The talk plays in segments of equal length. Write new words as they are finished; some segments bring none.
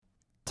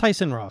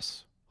Tyson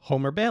Ross,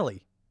 Homer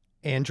Bailey,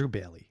 Andrew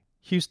Bailey,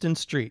 Houston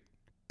Street,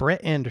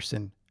 Brett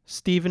Anderson,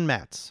 Steven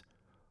Matz.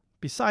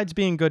 Besides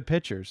being good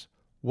pitchers,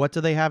 what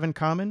do they have in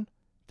common?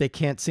 They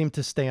can't seem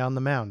to stay on the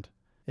mound.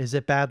 Is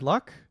it bad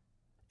luck?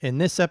 In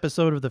this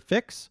episode of The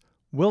Fix,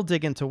 we'll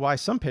dig into why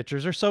some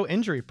pitchers are so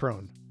injury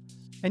prone.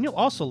 And you'll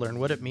also learn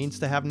what it means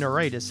to have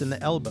neuritis in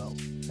the elbow.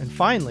 And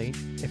finally,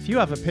 if you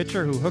have a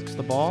pitcher who hooks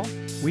the ball,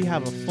 we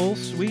have a full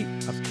suite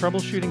of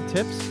troubleshooting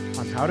tips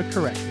on how to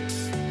correct it.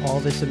 All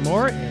this and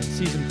more in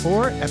Season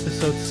 4,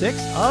 Episode 6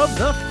 of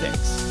The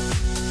Fix.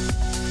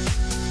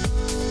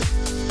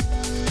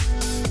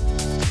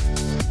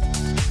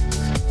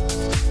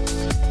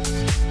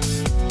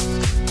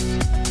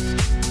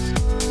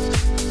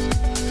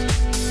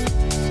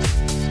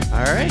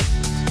 All right.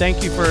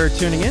 Thank you for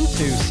tuning in to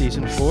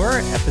Season 4,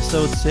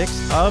 Episode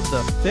 6 of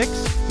The Fix,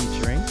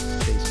 featuring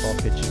baseball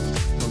pitching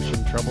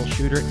motion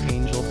troubleshooter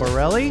Angel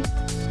Borelli.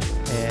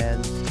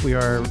 And we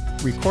are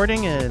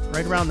recording it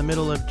right around the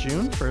middle of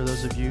June for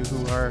those of you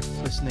who are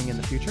listening in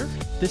the future.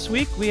 This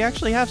week, we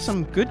actually have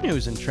some good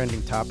news in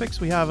trending topics.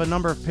 We have a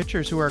number of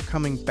pitchers who are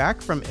coming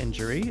back from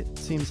injury. It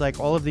seems like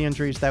all of the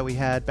injuries that we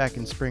had back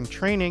in spring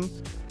training,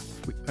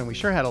 and we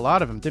sure had a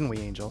lot of them, didn't we,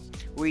 Angel?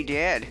 We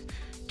did.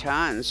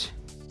 Tons.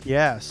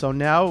 Yeah, so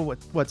now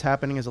what's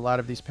happening is a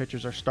lot of these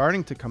pitchers are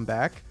starting to come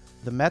back.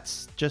 The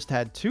Mets just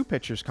had two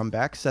pitchers come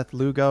back, Seth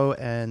Lugo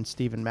and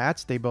Steven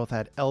Matz. They both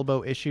had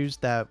elbow issues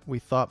that we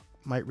thought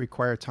might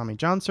require Tommy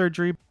John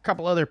surgery. A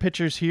couple other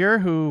pitchers here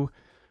who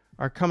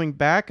are coming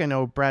back. I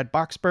know Brad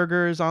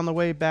Boxberger is on the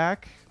way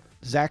back.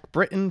 Zach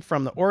Britton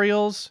from the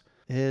Orioles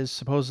is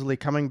supposedly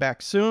coming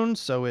back soon.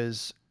 So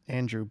is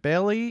Andrew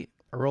Bailey.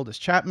 Aroldis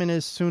Chapman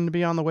is soon to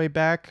be on the way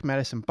back.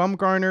 Madison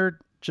Bumgarner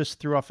just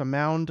threw off a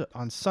mound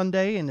on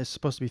Sunday and is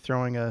supposed to be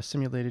throwing a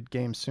simulated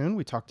game soon.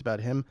 We talked about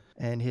him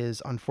and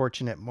his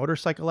unfortunate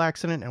motorcycle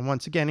accident. And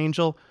once again,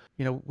 Angel,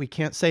 we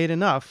can't say it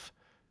enough.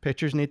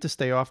 Pitchers need to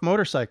stay off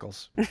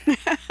motorcycles.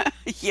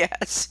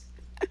 Yes.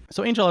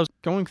 So, Angel, I was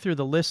going through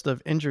the list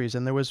of injuries,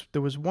 and there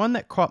was one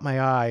that caught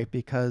my eye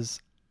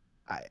because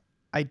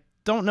I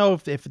don't know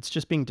if it's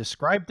just being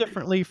described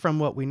differently from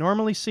what we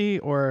normally see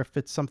or if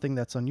it's something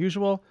that's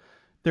unusual.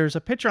 There's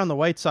a pitcher on the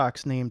White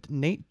Sox named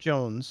Nate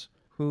Jones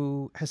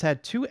who has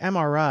had 2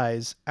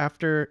 MRIs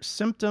after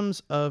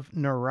symptoms of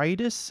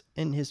neuritis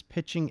in his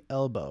pitching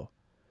elbow.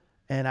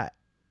 And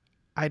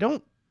I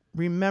don't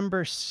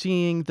remember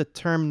seeing the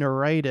term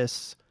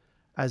neuritis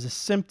as a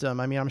symptom.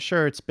 I mean, I'm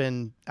sure it's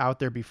been out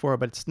there before,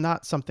 but it's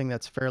not something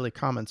that's fairly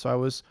common. So I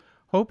was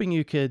hoping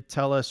you could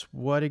tell us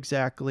what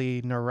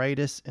exactly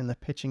neuritis in the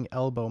pitching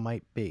elbow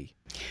might be.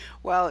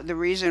 Well, the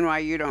reason why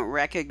you don't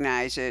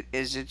recognize it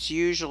is it's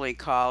usually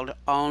called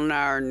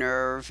ulnar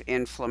nerve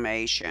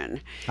inflammation.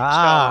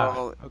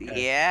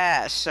 Okay.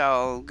 Yeah,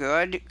 so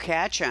good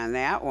catch on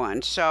that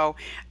one. So,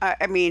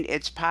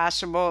 it's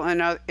possible,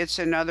 and it's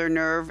another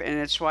nerve, and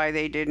it's why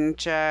they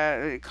didn't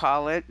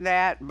call it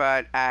that,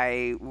 but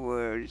I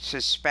would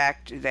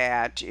suspect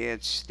that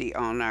it's the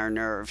ulnar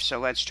nerve. So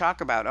let's talk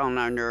about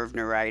ulnar nerve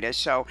neuritis.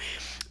 So,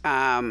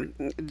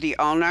 the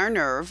ulnar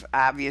nerve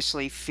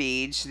obviously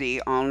feeds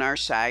the ulnar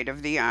side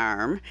of the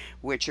arm,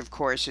 which of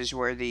course is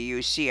where the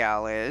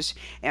UCL is.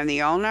 And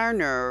the ulnar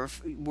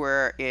nerve,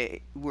 where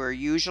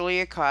usually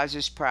it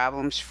causes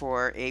problems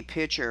for a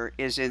pitcher,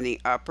 is in the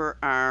upper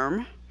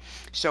arm.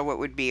 So it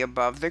would be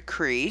above the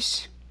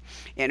crease,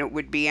 and it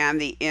would be on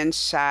the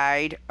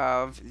inside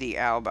of the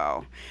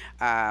elbow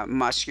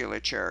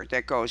musculature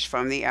that goes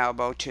from the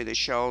elbow to the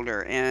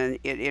shoulder, and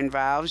it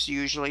involves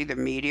usually the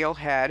medial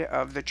head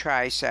of the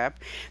tricep.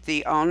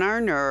 The ulnar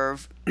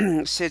nerve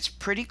sits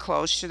pretty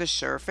close to the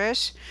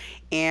surface,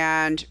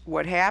 and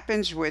what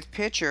happens with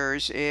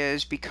pitchers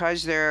is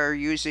because they're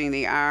using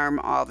the arm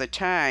all the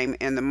time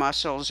and the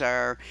muscles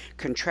are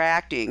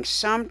contracting,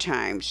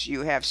 sometimes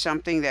you have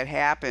something that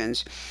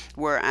happens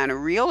where on a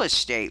real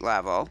estate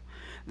level,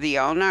 the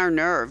ulnar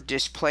nerve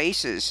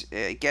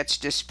gets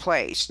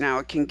displaced. Now,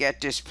 it can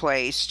get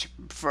displaced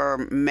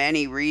for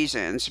many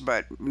reasons,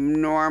 but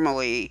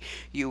normally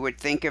you would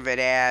think of it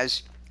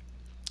as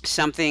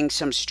some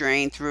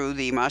strain through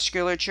the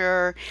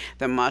musculature,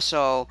 the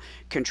muscle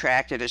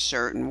contracted a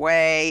certain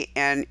way,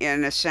 and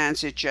in a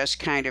sense it just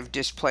kind of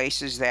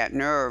displaces that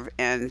nerve.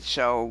 And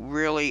so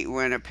really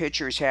when a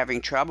pitcher's having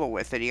trouble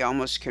with it, he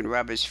almost can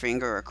rub his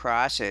finger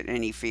across it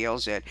and he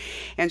feels it.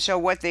 And so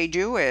what they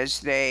do is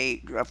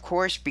they, of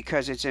course,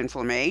 because it's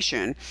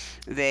inflammation,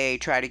 they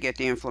try to get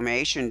the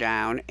inflammation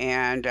down,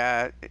 and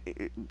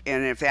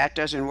if that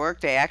doesn't work,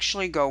 they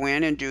actually go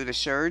in and do the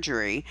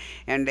surgery,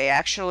 and they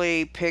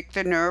actually pick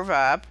the nerve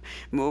up,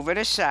 move it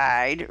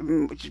aside,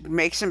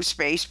 make some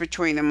space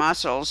between the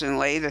muscles, and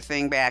lay the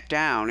thing back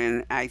down.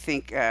 And I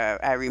think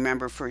I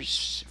remember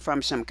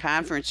from some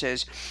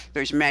conferences,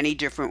 there's many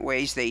different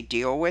ways they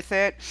deal with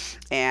it,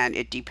 and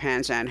it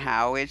depends on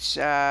how it's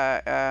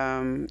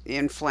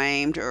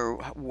inflamed or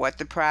what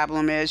the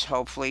problem is,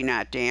 hopefully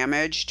not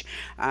damaged,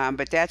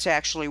 but that's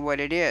actually what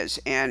it is.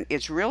 And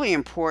it's really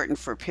important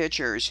for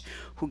pitchers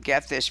who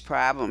get this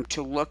problem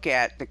to look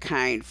at the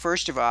kind,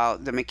 first of all,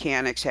 the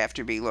mechanics have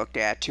to be looked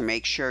at to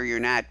make sure you're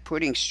not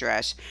putting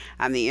stress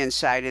on the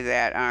inside of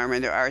that arm.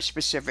 And there are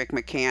specific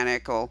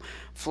mechanical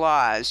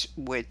flaws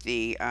with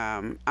the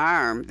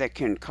arm that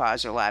can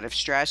cause a lot of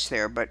stress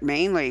there. But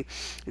mainly,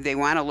 they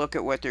want to look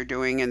at what they're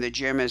doing in the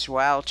gym as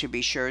well to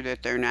be sure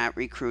that they're not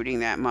recruiting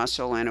that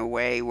muscle in a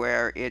way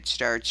where it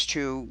starts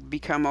to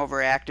become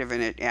overactive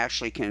and it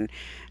actually can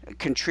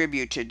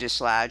contribute to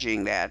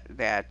dislodging that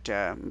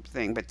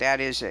thing. But that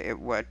is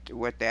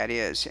what that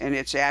is, and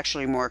it's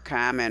actually more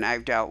common.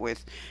 I've dealt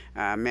with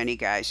many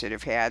guys that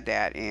have had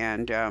that,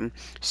 and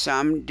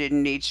some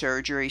didn't need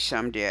surgery,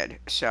 some did.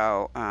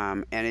 So,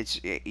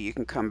 and you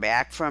can come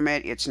back from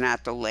it. It's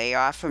not the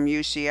layoff from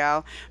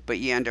UCL, but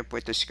you end up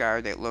with a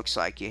scar that looks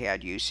like you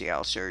had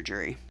UCL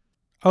surgery.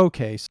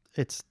 Okay,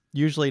 it's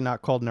usually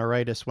not called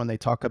neuritis when they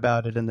talk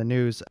about it in the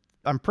news.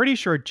 I'm pretty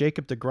sure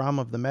Jacob deGrom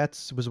of the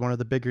Mets was one of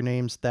the bigger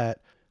names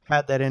that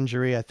had that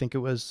injury. I think it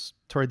was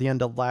toward the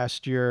end of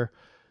last year.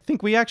 I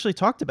think we actually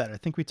talked about it. I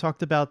think we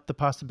talked about the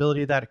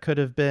possibility that it could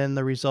have been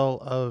the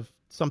result of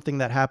something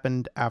that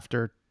happened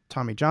after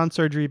Tommy John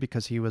surgery,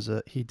 because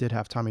he did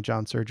have Tommy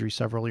John surgery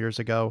several years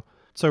ago.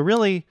 So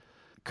really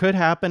could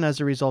happen as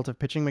a result of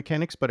pitching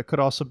mechanics, but it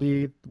could also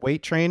be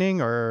weight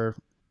training or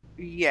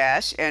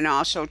Yes, and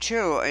also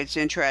too, it's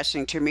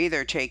interesting to me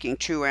they're taking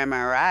two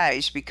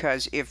MRIs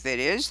because if it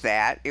is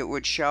that, it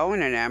would show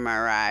in an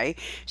MRI.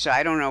 So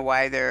I don't know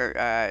why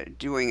they're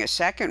doing a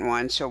second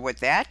one. So what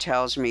that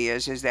tells me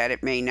is that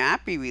it may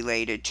not be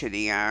related to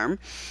the arm.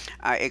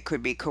 It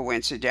could be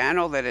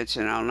coincidental that it's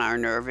an ulnar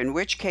nerve, in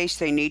which case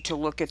they need to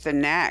look at the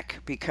neck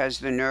because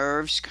the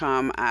nerves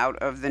come out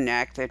of the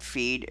neck that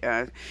feed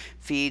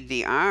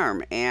the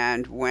arm.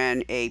 And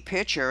when a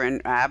pitcher,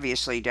 and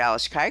obviously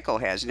Dallas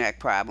Keuchel has neck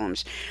problems,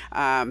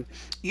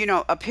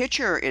 a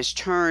pitcher is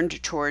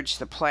turned towards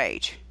the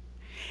plate.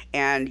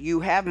 And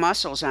you have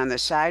muscles on the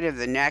side of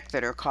the neck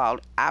that are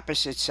called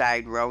opposite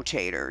side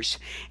rotators.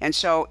 And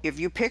so if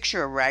you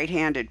picture a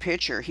right-handed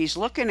pitcher, he's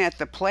looking at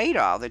the plate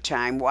all the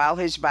time while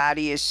his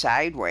body is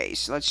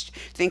sideways. Let's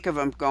think of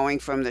him going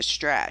from the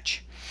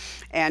stretch.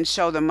 And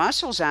so the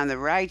muscles on the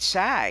right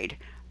side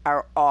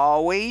are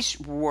always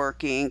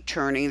working,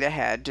 turning the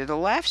head to the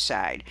left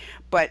side.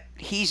 But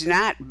he's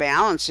not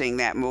balancing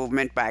that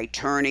movement by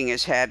turning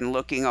his head and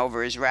looking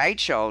over his right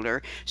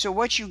shoulder. So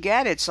what you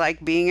get, it's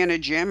like being in a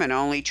gym and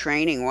only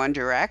training one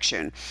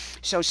direction.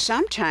 So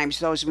sometimes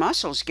those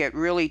muscles get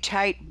really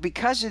tight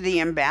because of the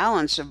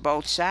imbalance of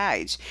both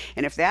sides.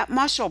 And if that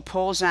muscle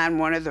pulls on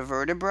one of the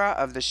vertebra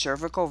of the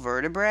cervical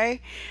vertebrae,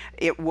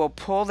 it will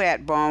pull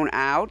that bone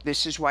out.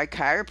 This is why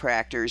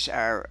chiropractors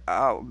are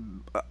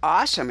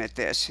awesome at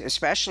this,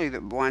 especially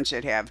the ones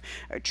that have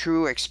a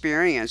true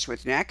experience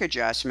with neck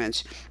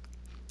adjustments.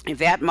 If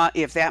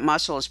that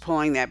muscle is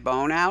pulling that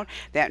bone out,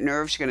 that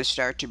nerve's going to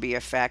start to be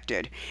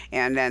affected,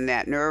 and then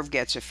that nerve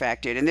gets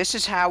affected. And this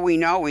is how we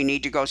know we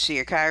need to go see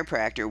a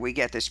chiropractor. We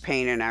get this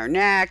pain in our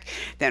neck,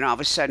 then all of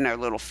a sudden our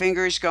little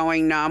finger's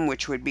going numb,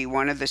 which would be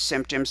one of the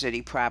symptoms that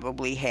he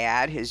probably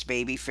had. His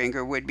baby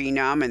finger would be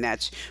numb, and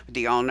that's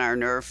the ulnar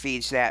nerve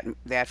feeds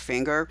that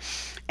finger.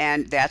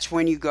 And that's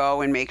when you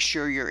go and make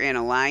sure you're in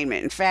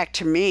alignment. In fact,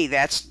 to me,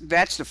 that's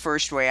the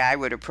first way I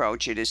would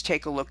approach it, is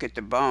take a look at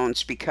the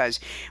bones, because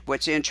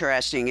what's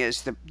interesting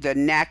is the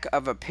neck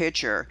of a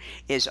pitcher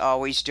is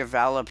always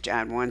developed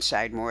on one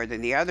side more than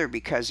the other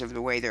because of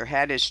the way their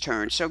head is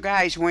turned. So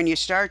guys, when you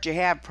start to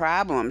have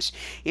problems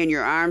in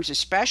your arms,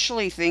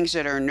 especially things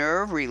that are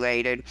nerve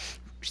related,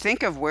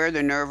 think of where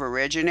the nerve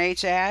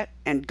originates at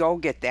and go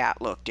get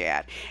that looked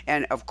at.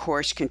 And of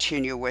course,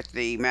 continue with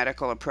the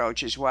medical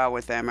approach as well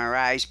with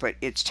MRIs. But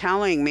it's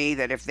telling me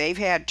that if they've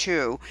had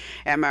two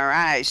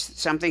MRIs,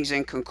 something's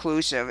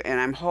inconclusive. And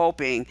I'm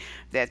hoping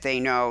that they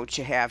know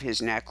to have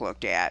his neck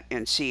looked at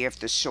and see if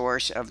the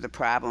source of the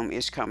problem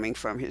is coming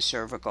from his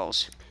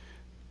cervicals.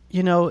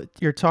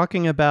 You're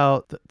talking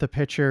about the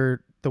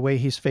pitcher, the way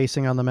he's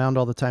facing on the mound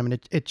all the time. And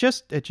it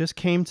just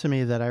came to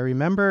me that I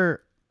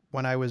remember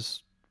when I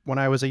was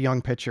a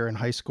young pitcher in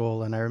high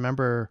school, and I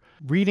remember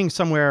reading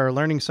somewhere or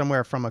learning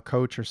somewhere from a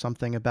coach or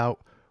something about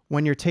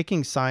when you're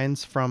taking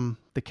signs from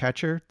the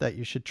catcher that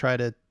you should try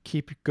to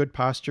keep good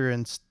posture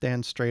and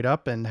stand straight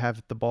up and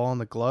have the ball in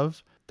the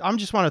glove. I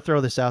just want to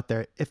throw this out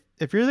there.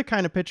 If you're the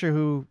kind of pitcher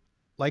who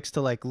likes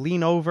to like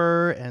lean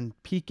over and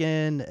peek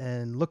in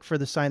and look for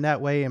the sign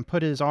that way and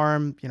put his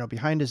arm,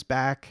 behind his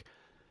back,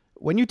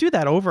 when you do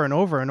that over and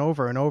over and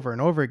over and over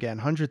and over again,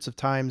 hundreds of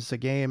times a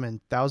game and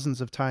thousands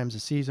of times a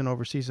season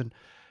over season,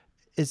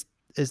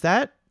 is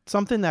that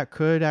something that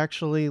could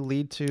actually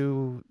lead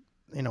to,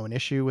 an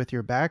issue with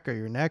your back or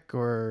your neck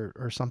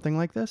or something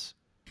like this?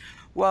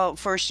 Well,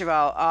 first of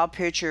all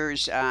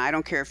pitchers, I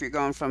don't care if you're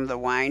going from the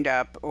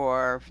windup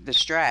or the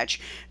stretch,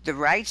 the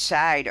right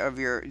side of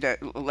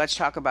let's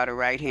talk about a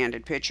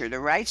right-handed pitcher. The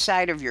right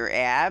side of your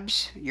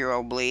abs, your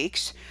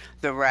obliques,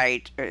 the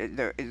right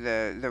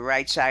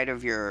side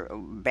of your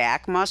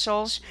back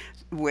muscles,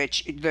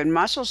 which the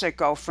muscles that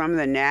go from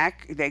the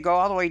neck, they go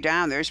all the way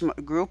down. There's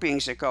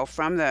groupings that go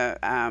from the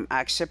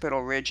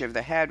occipital ridge of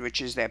the head,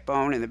 which is that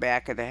bone in the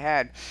back of the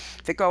head,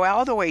 that go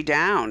all the way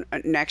down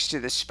next to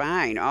the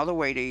spine, all the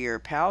way to your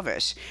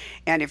pelvis.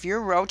 And if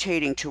you're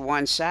rotating to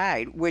one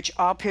side, which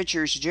all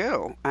pitchers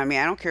do, I mean,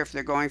 I don't care if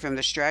they're going from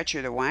the stretch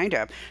or the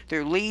windup,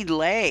 their lead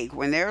leg,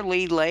 when their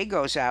lead leg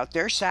goes out,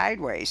 they're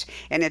sideways.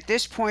 And at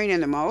this point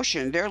in the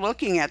motion, they're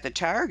looking at the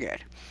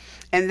target,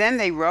 and then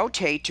they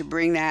rotate to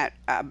bring that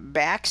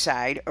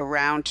backside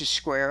around to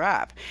square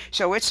up.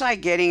 So it's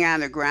like getting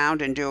on the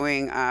ground and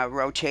doing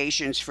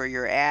rotations for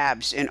your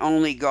abs and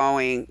only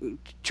going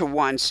to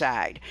one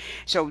side.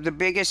 So the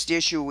biggest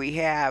issue we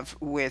have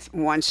with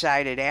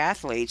one-sided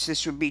athletes,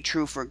 this would be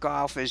true for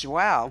golf as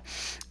well,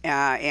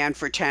 and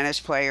for tennis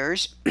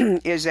players,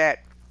 is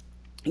that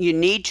you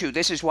need to,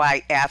 this is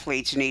why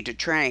athletes need to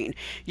train.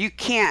 You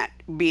can't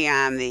be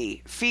on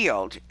the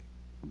field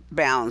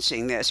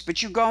balancing this,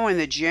 but you go in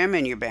the gym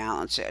and you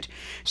balance it.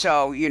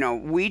 So,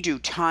 we do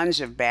tons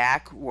of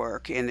back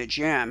work in the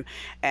gym,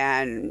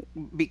 and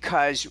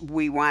because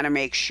we want to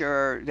make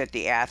sure that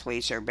the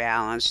athletes are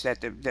balanced,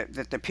 that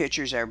the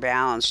pitchers are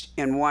balanced.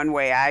 And one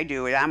way I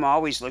do it, I'm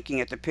always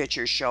looking at the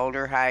pitcher's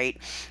shoulder height,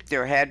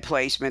 their head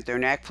placement, their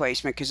neck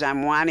placement, because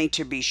I'm wanting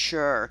to be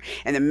sure.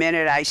 And the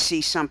minute I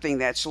see something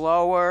that's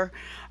lower,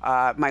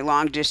 my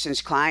long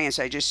distance clients,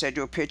 I just said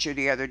to a pitcher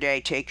the other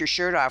day, take your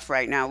shirt off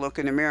right now, look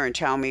in the mirror and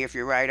tell me if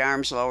your right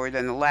arm's lower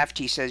than the left.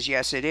 He says,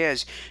 yes, it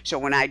is. So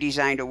when I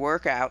designed a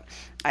workout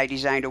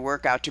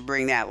to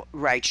bring that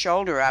right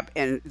shoulder up.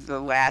 And the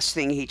last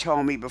thing he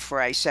told me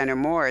before I sent him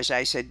more is,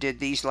 I said, did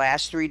these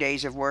last 3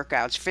 days of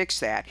workouts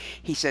fix that?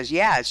 He says,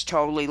 yeah, it's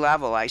totally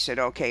level. I said,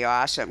 okay,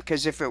 awesome.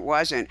 Because if it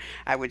wasn't,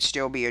 I would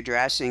still be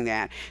addressing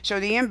that. So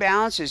the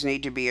imbalances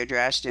need to be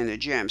addressed in the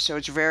gym. So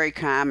it's very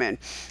common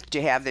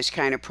to have this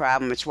kind of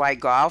problem. It's why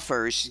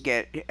golfers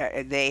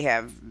they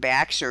have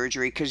back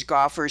surgery, because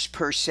golfers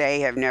per se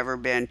have never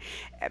been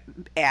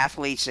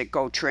athletes that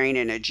go train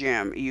in a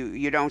gym.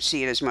 You don't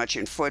see it as much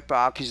in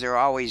football because they're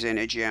always in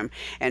a gym,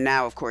 and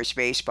now of course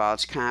baseball,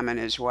 it's common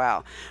as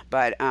well.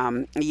 But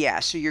yeah,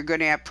 so you're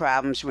going to have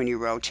problems when you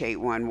rotate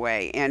one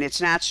way, and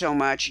it's not so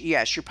much,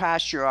 yes, your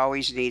posture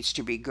always needs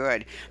to be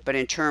good, but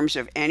in terms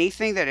of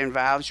anything that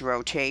involves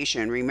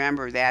rotation,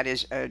 remember that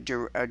is a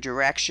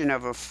direction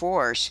of a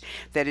force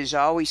that is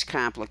always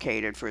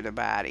complicated for the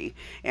body.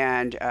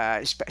 And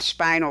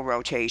spinal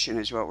rotation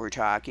is what we're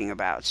talking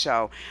about.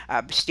 So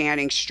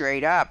standing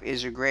straight up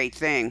is a great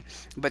thing,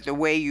 but the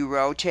way you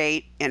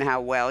rotate and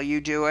how well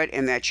you do it,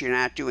 and that you're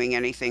not doing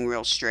anything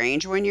real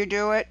strange when you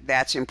do it,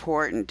 that's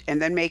important.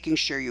 And then making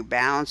sure you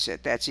balance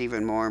it, that's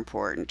even more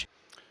important.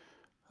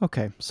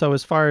 Okay, so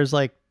as far as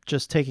like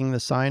just taking the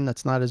sign,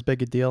 that's not as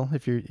big a deal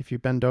if you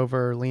bend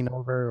over or lean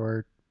over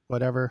or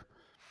whatever.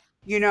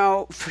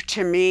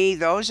 To me,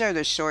 those are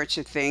the sorts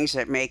of things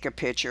that make a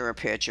pitcher a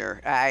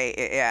pitcher.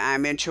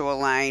 I'm into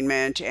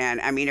alignment, and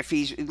I mean, if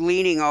he's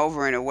leaning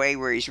over in a way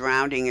where he's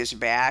rounding his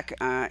back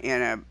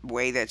in a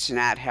way that's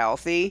not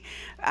healthy,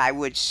 I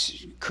would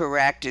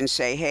correct and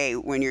say, hey,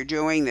 when you're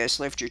doing this,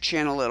 lift your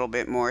chin a little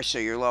bit more so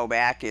your low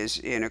back is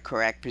in a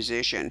correct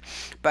position.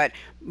 But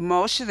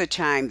most of the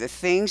time, the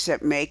things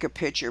that make a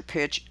pitcher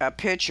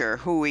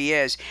who he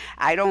is,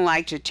 I don't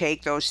like to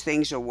take those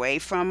things away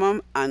from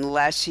him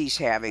unless he's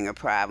having a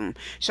problem.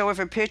 So if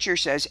a pitcher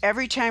says,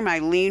 every time I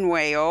lean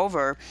way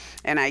over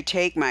and I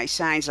take my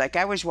signs, like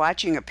I was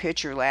watching a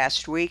pitcher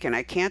last week and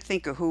I can't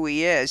think of who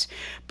he is,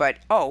 but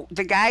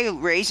the guy who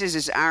raises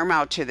his arm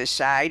out to the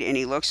side and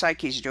he looks like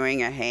he's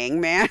doing a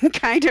hangman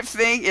kind of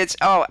thing.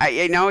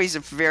 I know he's a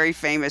very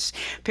famous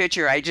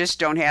pitcher. I just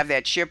don't have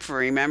that chip for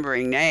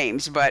remembering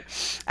names, but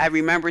I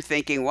remember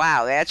thinking,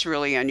 wow, that's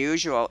really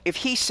unusual. If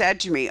he said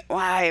to me, wow,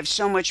 I have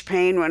so much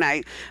pain when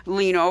I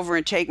lean over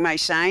and take my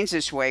signs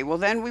this way, well,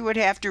 then we would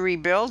have to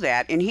rebuild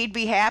that, and he'd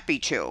be happy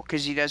to,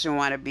 because he doesn't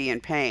want to be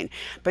in pain.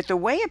 But the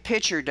way a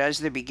pitcher does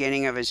the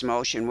beginning of his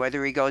motion,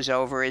 whether he goes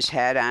over his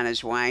head on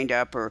his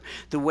windup or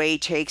the way he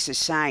takes a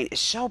sign, is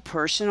so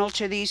personal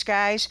to these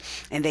guys,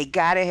 and they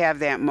got to have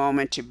that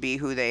moment to be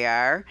who they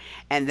are,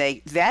 and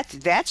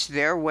that's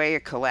their way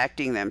of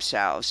collecting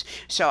themselves.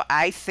 So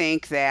I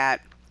think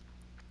that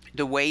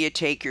the way you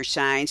take your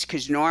signs,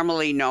 because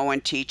normally no one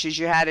teaches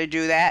you how to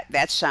do that.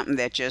 That's something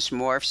that just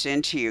morphs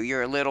into you.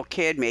 You're a little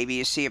kid, maybe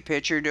you see a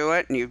pitcher do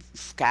it and you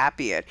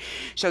copy it.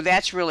 So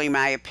that's really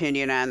my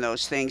opinion on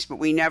those things. But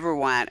we never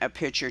want a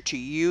pitcher to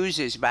use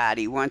his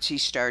body once he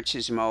starts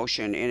his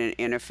motion in an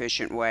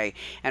inefficient way.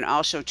 And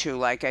also, too,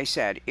 like I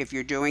said, if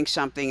you're doing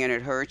something and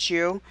it hurts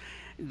you,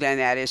 then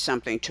that is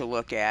something to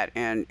look at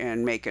and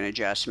make an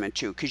adjustment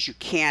to, because you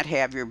can't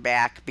have your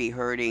back be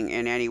hurting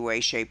in any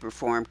way, shape, or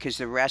form, because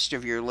the rest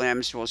of your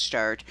limbs will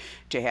start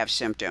to have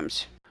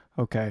symptoms.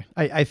 Okay.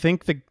 I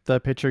think the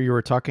pitcher you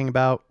were talking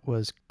about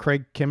was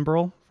Craig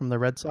Kimbrell from the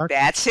Red Sox.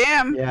 That's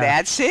him. Yeah.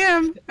 That's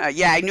him.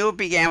 Yeah, I knew it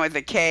began with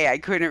a K. I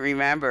couldn't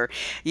remember.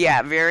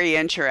 Yeah, very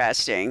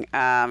interesting.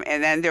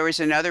 And then there was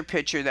another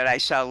pitcher that I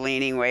saw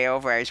leaning way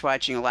over. I was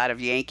watching a lot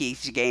of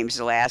Yankees games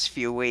the last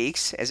few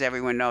weeks. As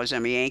everyone knows,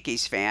 I'm a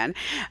Yankees fan.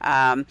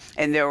 And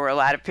there were a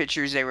lot of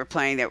pitchers they were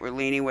playing that were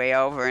leaning way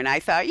over. And I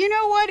thought, you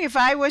know what? If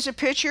I was a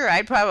pitcher,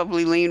 I'd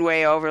probably lean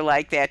way over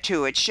like that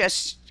too. It's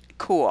just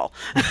cool,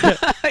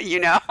 you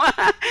know?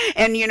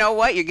 And you know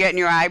what? You're getting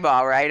your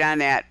eyeball right on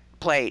that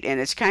plate,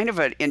 and it's kind of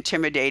an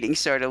intimidating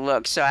sort of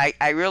look. So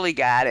I really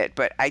got it.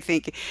 But I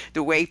think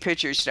the way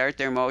pitchers start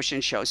their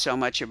motion shows so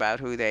much about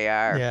who they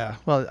are. Yeah.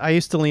 Well, I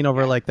used to lean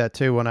over Yeah. like that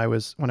too when I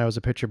was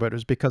a pitcher, but it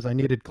was because I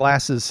needed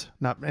glasses,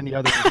 not any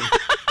other reason.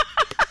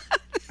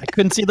 I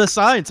couldn't see the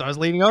sign, so I was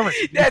leaning over.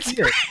 You can That's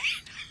see it.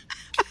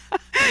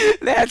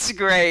 that's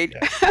great.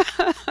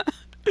 Yeah.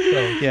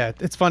 So yeah,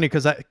 it's funny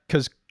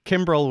because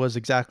Kimbrel was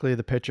exactly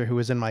the pitcher who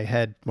was in my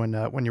head when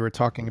you were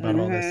talking about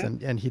all this, Hmm.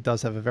 and he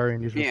does have a very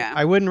unusual. Yeah.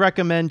 I wouldn't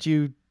recommend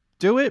you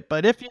do it,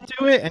 but if you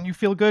do it and you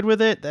feel good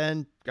with it,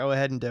 then go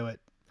ahead and do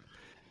it.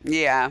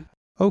 Yeah.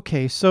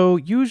 Okay, so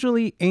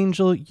usually,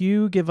 Angel,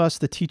 you give us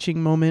the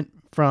teaching moment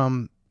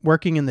from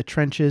working in the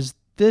trenches.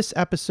 This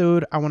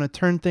episode, I want to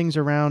turn things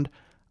around.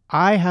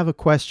 I have a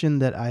question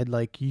that I'd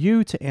like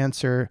you to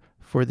answer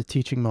for the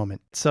teaching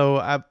moment. So,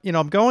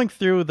 I'm going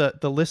through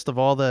the list of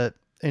all the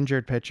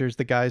injured pitchers,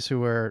 the guys who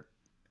were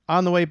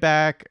on the way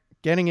back,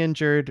 getting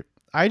injured.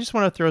 I just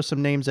want to throw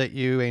some names at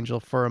you,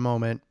 Angel, for a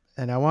moment,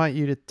 and I want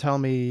you to tell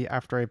me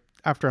after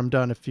I'm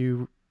done if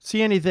you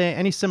see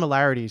any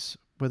similarities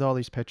with all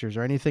these pitchers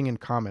or anything in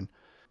common.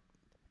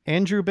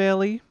 Andrew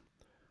Bailey,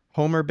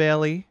 Homer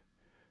Bailey,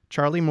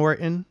 Charlie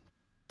Morton,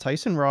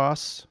 Tyson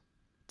Ross,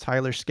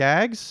 Tyler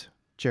Skaggs,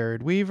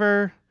 Jared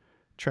Weaver,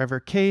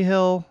 Trevor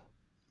Cahill,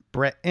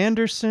 Brett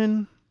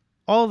Anderson,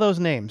 all those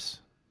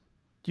names.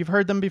 You've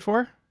heard them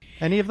before?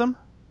 Any of them?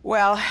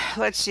 Well,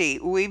 let's see.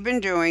 We've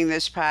been doing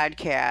this specific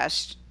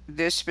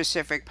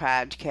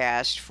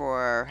podcast,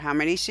 for how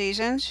many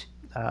seasons?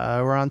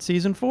 We're on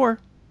season 4.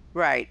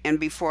 Right. And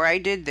before I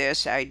did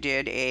this, I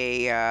did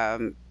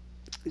it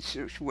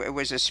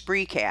was a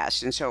spree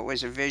cast, and so it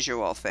was a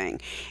visual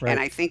thing. And Right.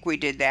 I think we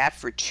did that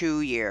for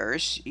 2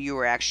 years. You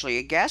were actually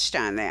a guest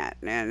on that,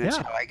 and that's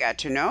Yeah. how I got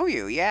to know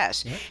you.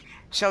 Yes. Yep.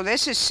 So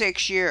this is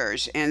 6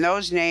 years, and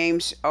those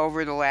names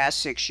over the last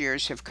 6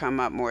 years have come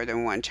up more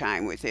than one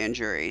time with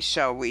injuries.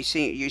 So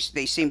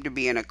they seem to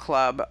be in a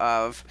club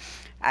of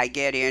I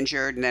get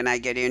injured, and then I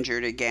get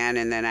injured again,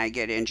 and then I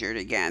get injured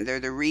again. They're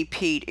the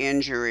repeat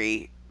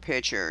injury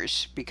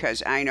pitchers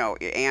because I know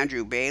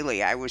Andrew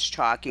Bailey. I was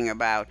talking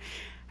about.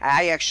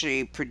 I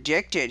actually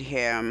predicted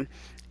him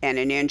and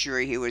an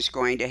injury he was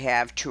going to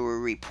have to a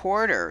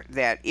reporter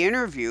that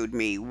interviewed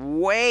me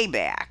way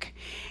back.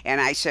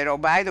 And I said, oh,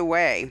 by the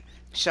way,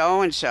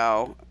 so and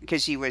so,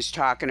 because he was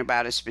talking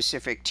about a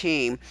specific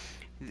team,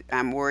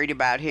 I'm worried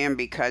about him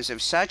because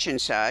of such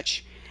and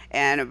such.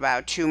 And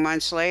about 2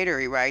 months later,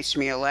 he writes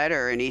me a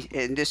letter,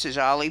 and this is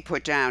all he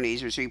put down. He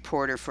was a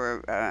reporter for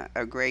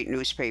a great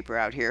newspaper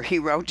out here. He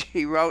wrote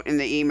in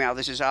the email.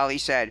 This is all he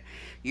said: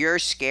 "You're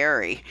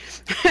scary,"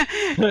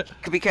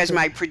 because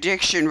my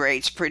prediction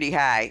rate's pretty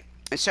high.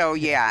 So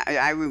yeah,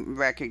 I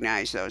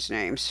recognize those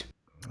names.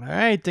 All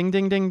right, ding,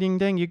 ding, ding, ding,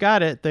 ding. You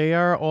got it. They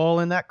are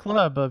all in that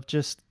club of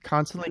just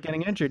constantly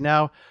getting injured.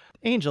 Now,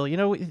 Angel,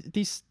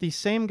 these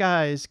same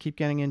guys keep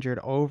getting injured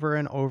over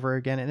and over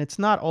again, and it's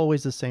not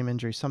always the same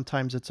injury.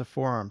 Sometimes it's a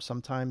forearm,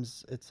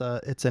 sometimes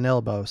it's an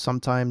elbow,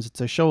 sometimes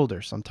it's a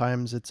shoulder,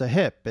 sometimes it's a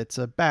hip, it's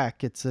a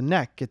back, it's a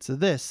neck, it's a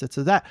this, it's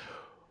a that.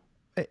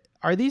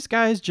 Are these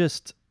guys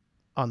just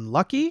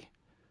unlucky,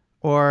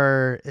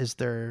 or is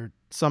there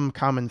some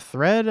common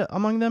thread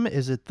among them?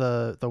 Is it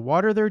the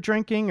water they're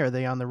drinking? Are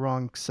they on the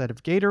wrong set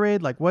of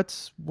Gatorade? Like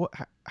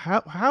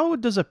how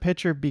does a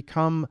pitcher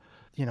become,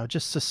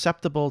 just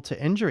susceptible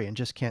to injury and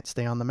just can't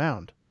stay on the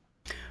mound?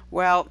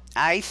 Well,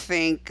 I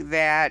think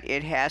that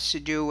it has to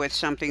do with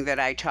something that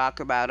I talk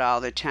about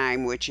all the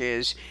time, which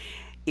is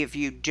if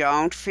you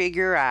don't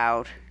figure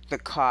out the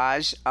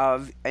cause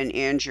of an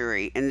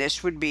injury, and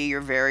this would be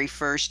your very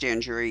first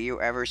injury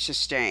you ever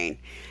sustain,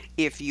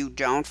 if you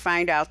don't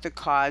find out the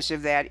cause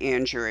of that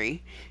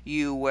injury,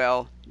 you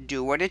will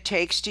do what it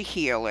takes to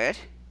heal it,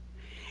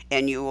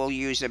 and you will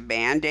use a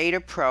band aid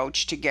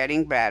approach to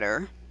getting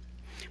better.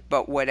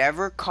 But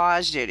whatever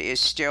caused it is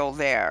still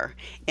there,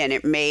 and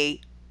it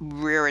may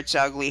rear its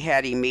ugly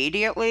head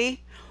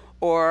immediately,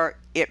 or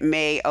it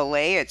may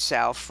allay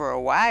itself for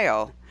a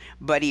while,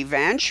 but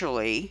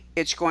eventually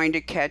it's going to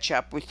catch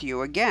up with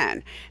you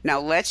again. Now,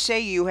 let's say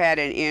you had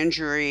an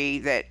injury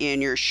that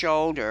in your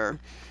shoulder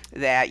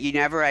that you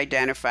never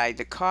identified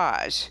the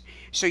cause.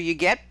 So you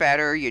get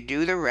better, you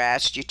do the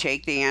rest, you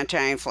take the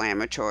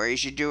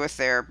anti-inflammatories, you do a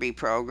therapy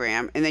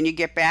program, and then you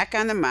get back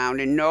on the mound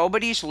and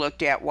nobody's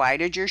looked at why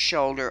did your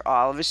shoulder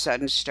all of a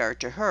sudden start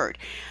to hurt.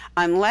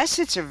 Unless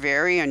it's a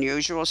very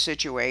unusual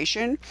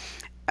situation,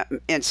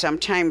 and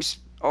sometimes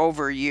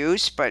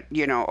overuse, but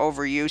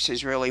overuse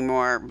is really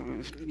more,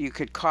 you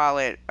could call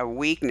it a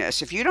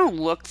weakness. If you don't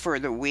look for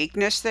the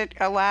weakness that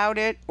allowed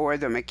it or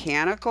the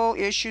mechanical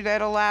issue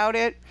that allowed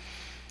it,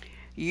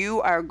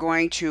 you are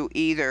going to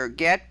either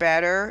get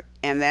better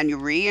and then you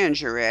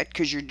re-injure it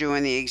because you're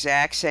doing the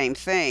exact same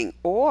thing,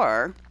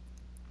 or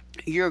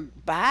your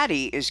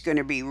body is going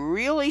to be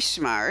really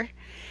smart,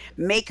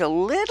 make a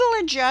little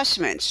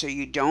adjustment so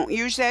you don't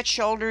use that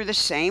shoulder the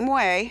same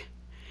way,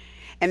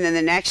 and then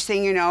the next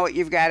thing you know,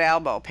 you've got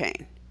elbow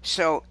pain.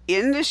 So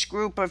in this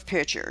group of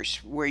pitchers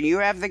where you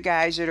have the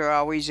guys that are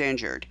always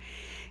injured,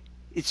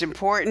 it's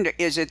important,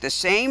 is it the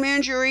same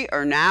injury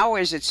or now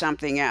is it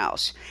something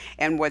else?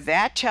 And what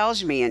that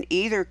tells me in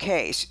either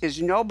case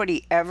is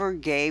nobody ever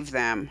gave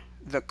them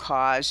the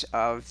cause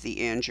of the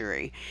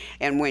injury.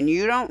 And when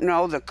you don't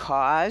know the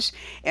cause,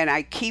 and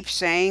I keep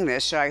saying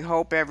this, so I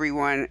hope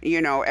everyone,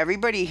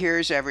 everybody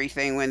hears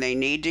everything when they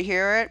need to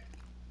hear it.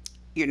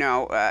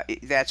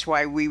 That's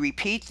why we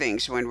repeat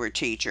things when we're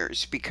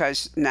teachers,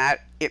 because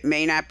it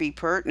may not be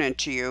pertinent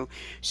to you,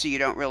 so you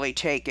don't really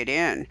take it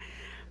in.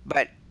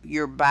 But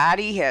your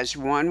body has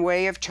one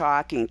way of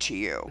talking to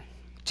you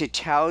to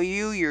tell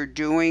you you're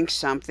doing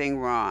something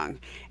wrong,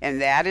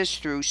 and that is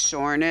through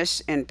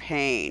soreness and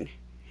pain.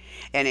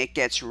 And it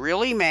gets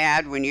really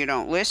mad when you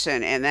don't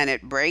listen, and then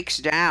it breaks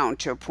down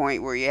to a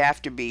point where you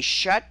have to be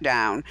shut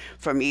down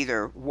from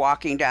either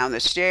walking down the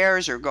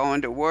stairs or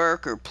going to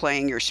work or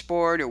playing your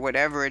sport or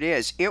whatever it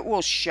is. It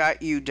will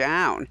shut you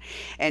down.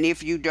 And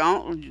if you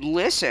don't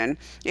listen,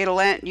 you'll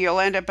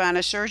end up on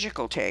a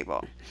surgical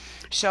table.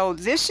 So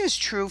this is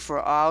true for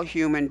all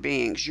human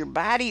beings. Your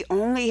body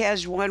only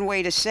has one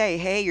way to say,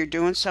 hey, you're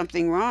doing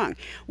something wrong.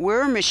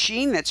 We're a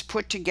machine that's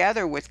put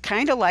together with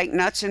kind of like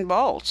nuts and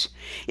bolts.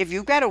 If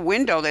you've got a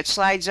window that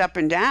slides up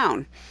and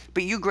down,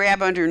 but you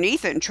grab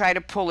underneath it and try to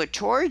pull it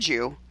towards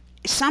you,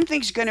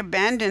 something's going to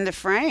bend in the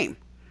frame.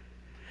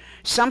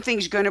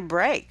 Something's going to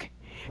break.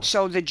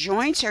 So the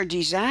joints are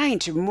designed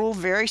to move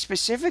very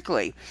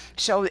specifically.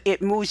 So it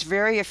moves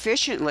very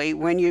efficiently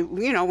when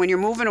when you're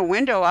moving a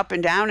window up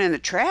and down in the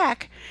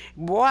track.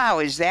 Wow,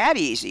 is that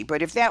easy?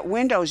 But if that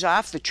window's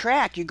off the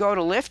track, you go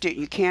to lift it,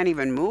 you can't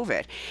even move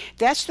it.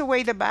 That's the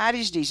way the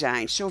body's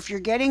designed. So if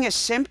you're getting a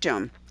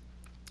symptom,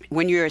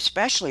 when you're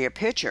especially a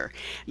pitcher,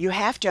 you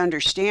have to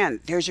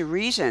understand there's a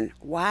reason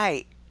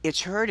why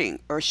it's hurting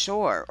or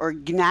sore or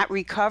not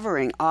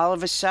recovering all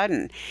of a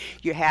sudden.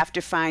 You have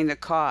to find the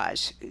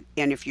cause.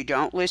 And if you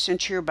don't listen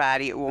to your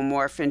body, it will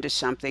morph into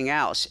something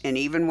else. And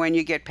even when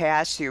you get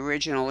past the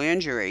original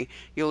injury,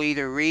 you'll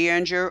either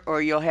re-injure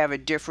or you'll have a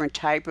different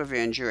type of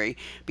injury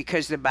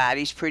because the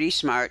body's pretty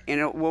smart and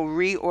it will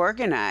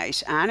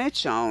reorganize on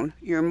its own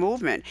your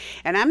movement.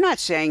 And I'm not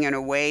saying in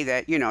a way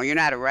that, you're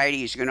not a righty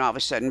who's going to all of a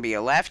sudden be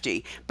a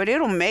lefty, but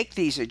it'll make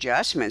these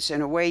adjustments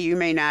in a way you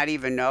may not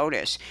even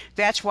notice.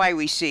 That's why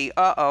we see,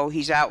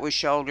 he's out with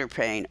shoulder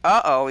pain.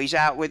 He's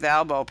out with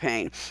elbow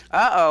pain.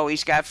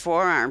 He's got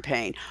forearm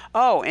pain.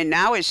 Oh, and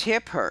now his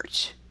hip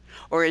hurts.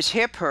 Or his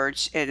hip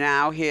hurts and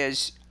now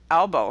his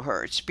elbow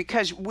hurts,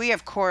 because we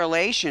have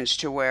correlations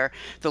to where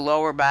the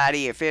lower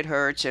body, if it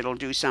hurts, it'll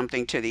do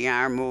something to the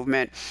arm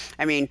movement.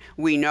 I mean,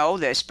 we know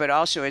this, but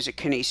also as a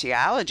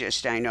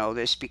kinesiologist, I know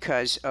this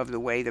because of the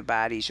way the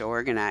body's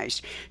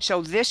organized.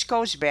 So this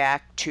goes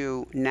back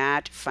to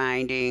not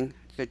finding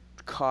the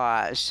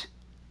cause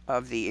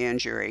of the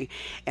injury.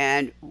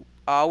 And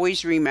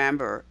always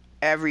remember,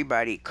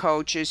 everybody,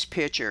 coaches,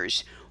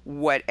 pitchers,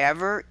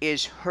 whatever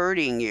is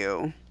hurting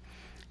you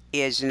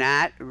is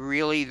not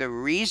really the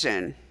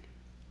reason.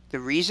 The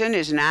reason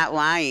is not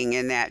lying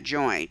in that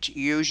joint.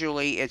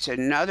 Usually it's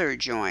another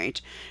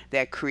joint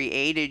that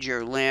created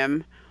your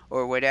limb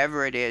or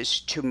whatever it is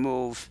to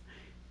move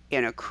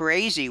in a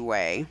crazy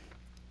way.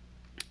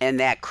 And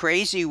that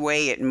crazy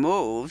way it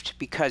moved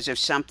because of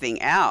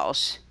something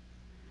else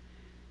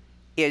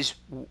is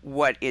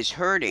what is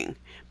hurting,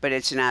 but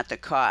it's not the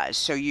cause.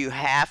 So you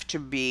have to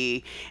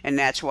be, and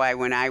that's why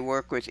when I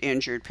work with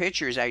injured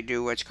pitchers, I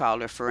do what's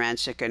called a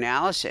forensic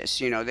analysis.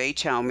 They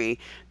tell me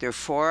their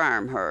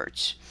forearm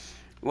hurts.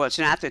 Well, it's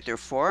not that their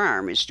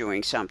forearm is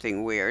doing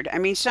something weird. I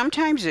mean,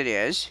 sometimes it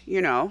is,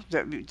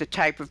 the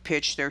type of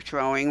pitch they're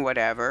throwing,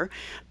 whatever.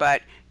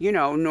 But,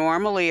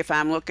 normally if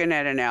I'm looking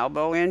at an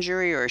elbow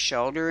injury or a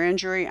shoulder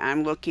injury,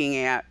 I'm looking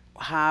at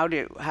how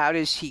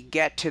does he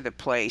get to the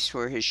place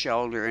where his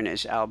shoulder and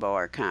his elbow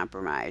are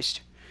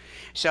compromised.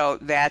 So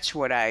that's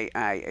what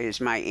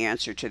is my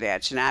answer to that.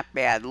 It's not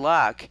bad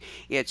luck.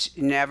 It's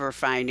never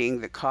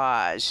finding the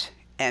cause,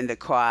 and the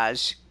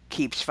cause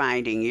keeps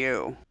finding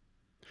you.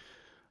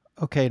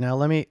 Okay, now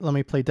let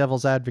me play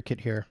devil's advocate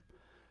here.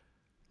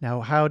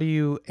 Now, how do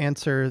you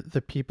answer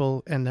the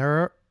people, and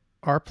there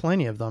are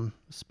plenty of them,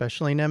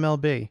 especially in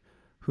MLB,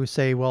 who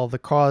say, well, the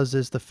cause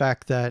is the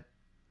fact that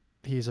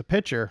he's a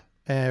pitcher,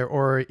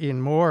 or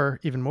even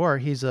more,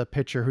 he's a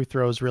pitcher who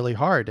throws really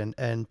hard,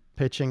 and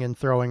pitching and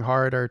throwing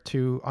hard are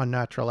two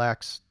unnatural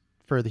acts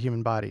for the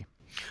human body.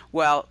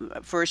 Well,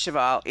 first of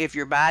all, if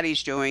your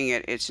body's doing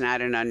it, it's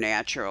not an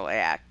unnatural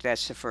act.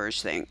 That's the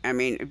first thing. I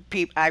mean,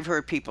 I've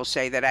heard people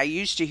say that. I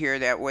used to hear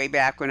that way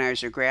back when I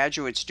was a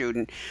graduate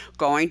student,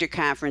 going to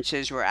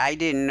conferences where I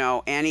didn't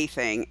know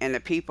anything, and the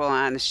people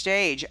on the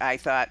stage, I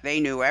thought they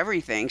knew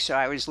everything, so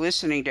I was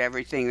listening to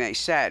everything they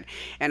said.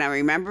 And I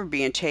remember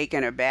being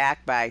taken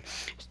aback by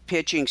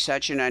pitching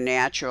such an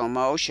unnatural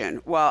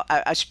motion. Well,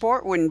 a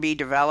sport wouldn't be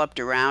developed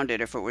around it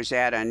if it was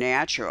that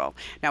unnatural.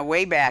 Now,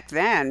 way back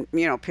then,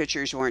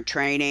 pitchers weren't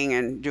training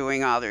and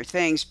doing all their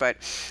things, but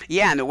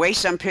yeah, and the way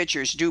some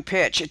pitchers do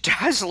pitch, it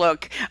does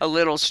look a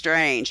little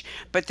strange.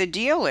 But the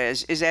deal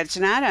is that it's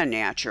not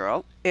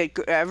unnatural.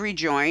 Every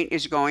joint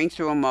is going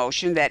through a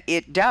motion that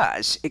it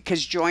does,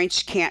 because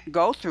joints can't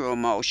go through a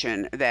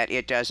motion that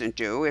it doesn't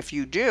do. If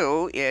you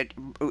do,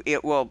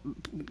 it will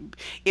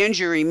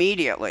injure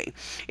immediately.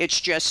 It's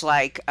just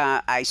like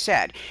I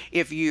said,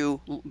 if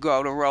you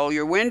go to roll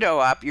your window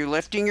up, you're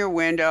lifting your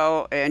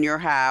window in your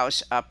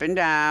house up and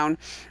down.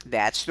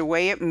 That's the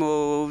way it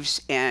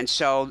moves. And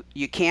so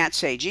you can't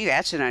say, gee,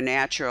 that's an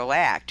unnatural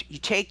act. You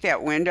take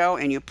that window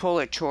and you pull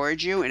it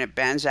towards you and it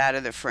bends out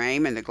of the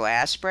frame and the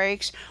glass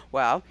breaks.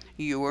 Well,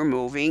 you were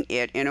moving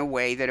it in a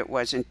way that it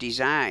wasn't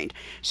designed.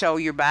 So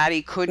your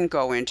body couldn't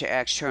go into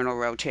external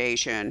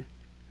rotation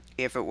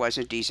if it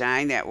wasn't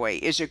designed that way.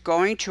 Is it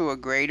going to a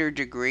greater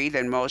degree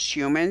than most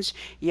humans?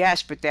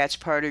 Yes, but that's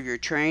part of your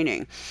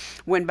training.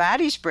 When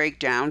bodies break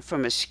down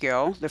from a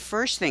skill, the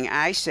first thing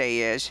I say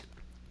is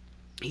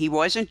he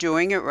wasn't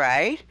doing it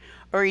right,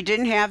 or he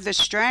didn't have the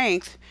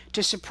strength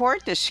to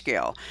support the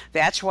skill.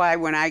 That's why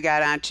when I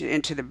got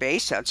into the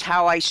base, that's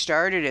how I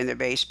started in the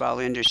baseball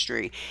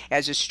industry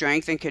as a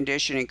strength and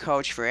conditioning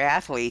coach for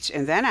athletes.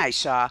 And then I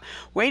saw,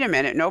 wait a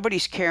minute,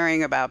 nobody's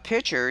caring about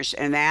pitchers.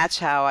 And that's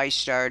how I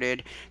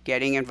started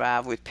getting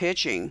involved with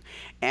pitching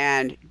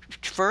and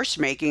first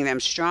making them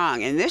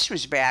strong. And this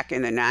was back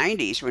in the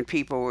 90s when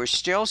people were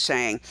still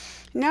saying,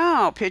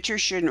 no, pitchers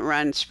shouldn't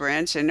run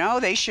sprints, and no,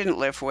 they shouldn't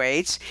lift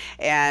weights.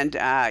 And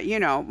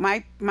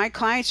my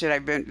clients that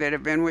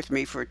have been with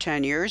me for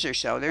 10 years or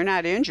so, they're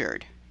not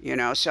injured.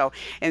 So,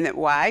 and that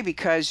why?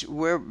 Because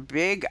we're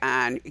big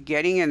on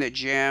getting in the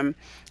gym,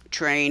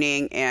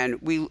 training,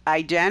 and we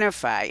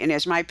identify. And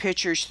as my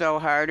pitchers throw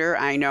harder,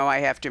 I know I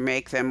have to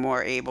make them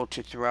more able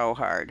to throw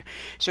hard.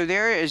 So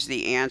there is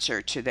the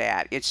answer to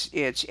that.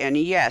 And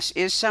yes,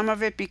 is some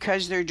of it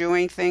because they're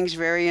doing things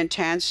very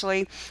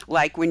intensely,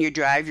 like when you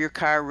drive your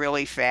car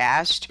really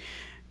fast?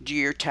 Do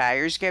your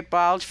tires get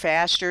bald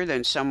faster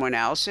than someone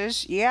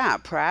else's? Yeah,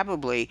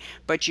 probably.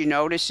 But you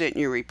notice it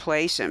and you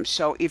replace them.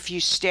 So if you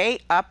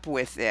stay up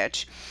with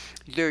it,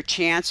 the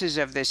chances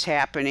of this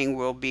happening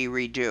will be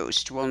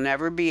reduced. We'll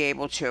never be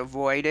able to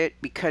avoid it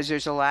because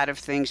there's a lot of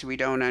things we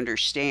don't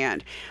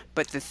understand.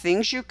 But the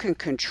things you can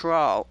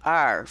control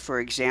are, for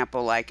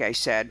example, like I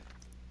said,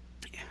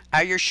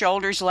 are your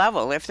shoulders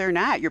level? If they're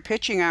not, your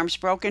pitching arm's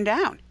broken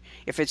down.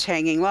 If it's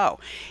hanging low,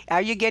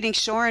 are you getting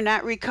sore and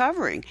not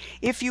recovering?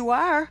 If you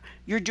are,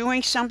 you're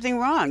doing something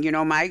wrong.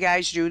 My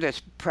guys do the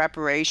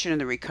preparation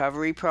and the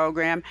recovery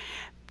program.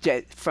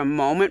 From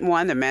moment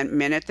one, the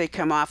minute they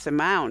come off the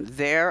mound,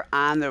 they're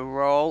on the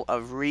roll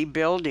of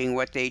rebuilding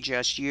what they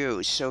just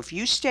used. So if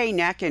you stay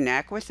neck and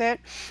neck with it,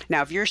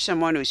 now if you're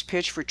someone who's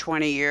pitched for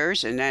 20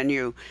 years and then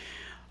you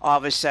all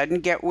of a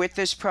sudden get with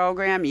this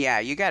program, yeah,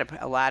 you got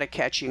a lot of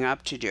catching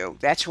up to do.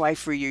 That's why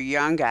for your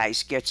young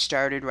guys, get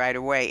started right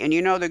away. And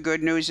the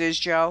good news is,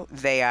 Joe,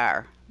 they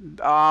are.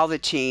 All the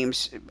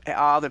teams,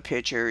 all the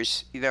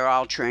pitchers, they're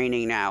all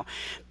training now.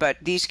 But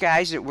these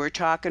guys that we're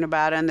talking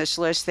about on this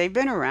list, they've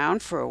been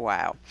around for a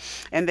while.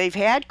 And they've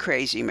had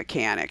crazy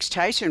mechanics.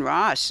 Tyson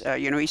Ross,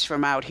 he's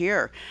from out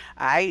here.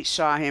 I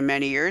saw him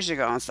many years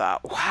ago and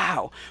thought,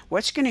 wow,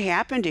 what's going to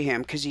happen to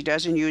him because he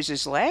doesn't use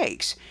his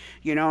legs?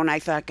 And I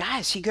thought,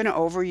 God, is he going to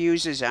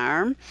overuse his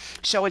arm?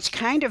 So it's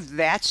kind of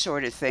that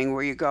sort of thing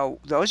where you go,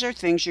 those are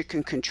things you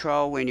can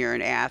control when you're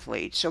an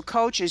athlete. So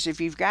coaches, if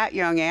you've got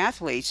young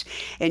athletes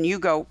and you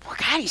go, well,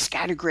 God, he's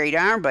got a great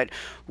arm, but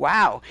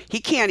wow, he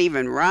can't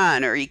even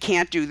run or he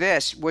can't do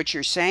this. What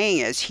you're saying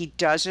is he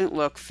doesn't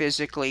look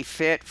physically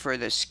fit for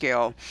the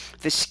skill.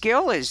 The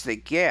skill is the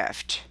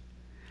gift.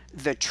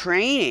 The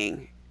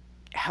training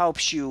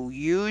helps you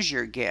use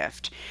your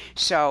gift.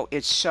 So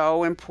it's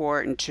so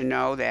important to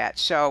know that.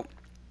 So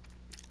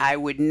I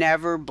would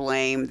never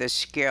blame the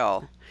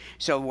skill.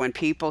 So when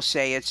people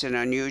say it's an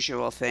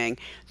unusual thing,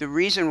 the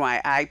reason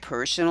why I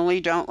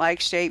personally don't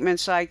like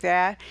statements like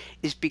that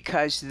is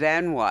because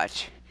then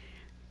what?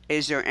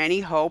 Is there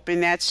any hope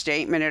in that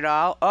statement at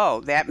all?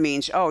 Oh, that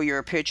means, oh, you're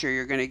a pitcher,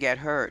 you're going to get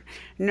hurt.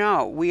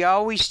 No, we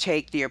always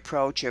take the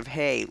approach of,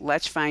 hey,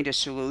 let's find a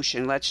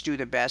solution. Let's do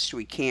the best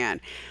we can.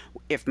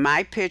 If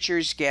my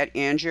pitchers get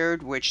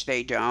injured, which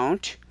they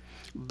don't,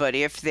 but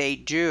if they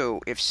do,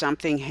 if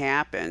something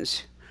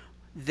happens,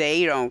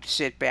 they don't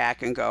sit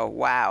back and go,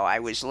 wow, I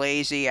was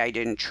lazy, I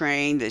didn't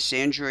train, this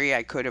injury,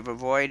 I could have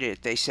avoided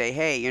it. They say,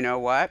 hey, you know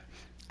what?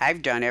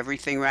 I've done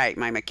everything right.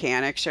 My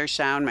mechanics are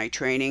sound, my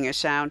training is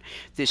sound.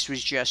 This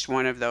was just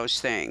one of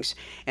those things.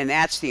 And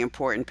that's the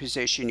important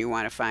position you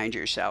want to find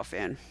yourself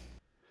in.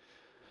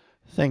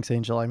 Thanks,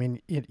 Angel. I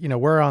mean,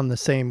 we're on the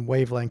same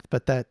wavelength,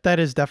 but that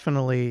is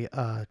definitely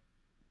a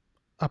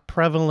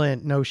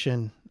prevalent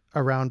notion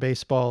around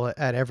baseball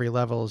at every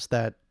level is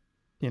that,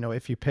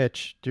 if you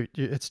pitch,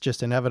 it's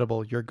just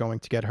inevitable you're going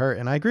to get hurt.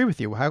 And I agree with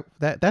you. How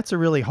that's a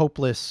really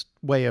hopeless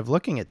way of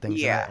looking at things. And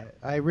Yeah.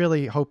 I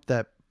really hope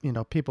that,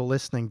 people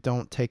listening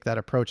don't take that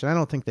approach. And I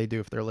don't think they do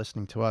if they're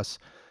listening to us.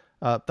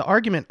 The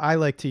argument I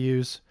like to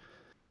use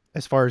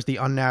as far as the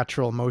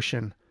unnatural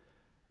motion,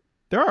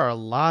 there are a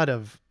lot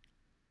of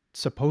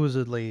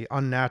supposedly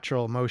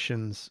unnatural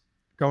motions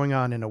going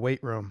on in a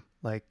weight room,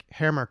 like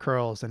hammer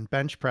curls and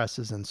bench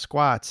presses and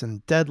squats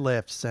and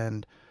deadlifts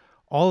and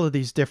all of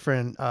these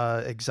different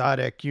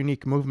exotic,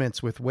 unique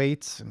movements with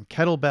weights and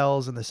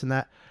kettlebells and this and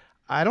that.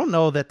 I don't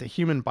know that the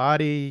human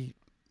body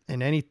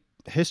in any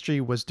history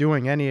was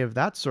doing any of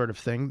that sort of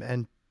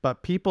thing.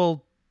 But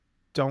people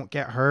don't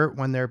get hurt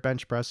when they're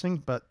bench pressing,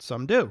 but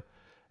some do.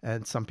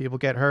 And some people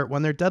get hurt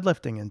when they're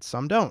deadlifting and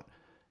some don't.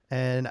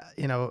 And,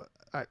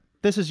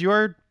 this is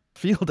your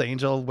field,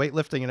 Angel,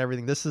 weightlifting and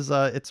everything. This is,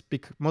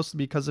 mostly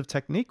because of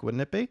technique,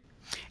 wouldn't it be?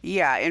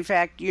 Yeah, in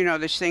fact,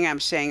 this thing I'm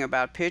saying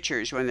about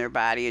pitchers when their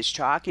body is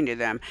talking to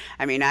them.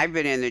 I mean, I've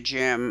been in the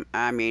gym.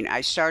 I mean,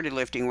 I started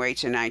lifting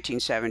weights in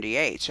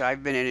 1978, so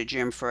I've been in a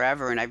gym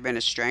forever, and I've been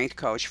a strength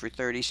coach for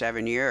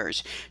 37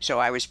 years. So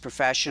I was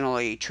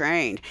professionally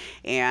trained,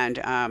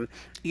 and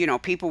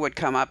people would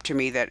come up to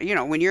me that,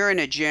 when you're in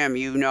a gym,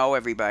 you know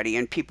everybody,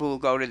 and people who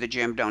go to the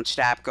gym don't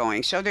stop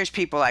going. So there's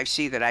people I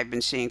see that I've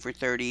been seeing for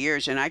 30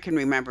 years, and I can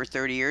remember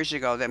 30 years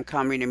ago them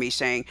coming to me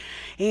saying,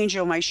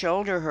 Angel, my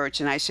shoulder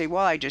hurts. And I say,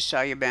 well, I just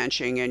saw you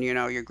benching, and,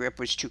 your grip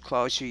was too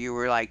close, or you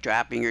were like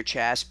dropping your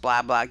chest,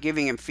 blah, blah,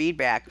 giving him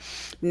feedback.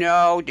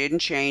 No, didn't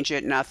change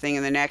it, nothing.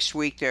 And the next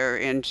week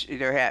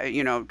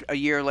a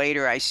year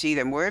later, I see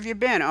them. Where have you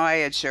been? Oh, I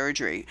had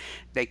surgery.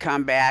 They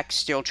come back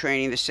still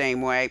training the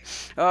same way.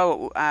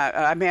 Oh,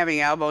 I'm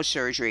having elbow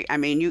surgery. I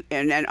mean,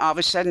 and then all of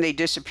a sudden they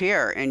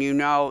disappear, and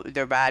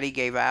their body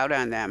gave out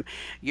on them.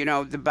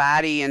 The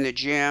body in the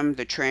gym,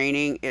 the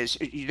training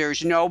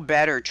there's no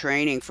better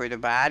training for the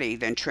body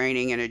than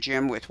training in a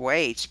gym with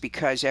weights,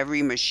 because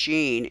every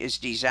machine is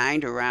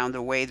designed around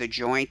the way the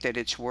joint that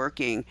it's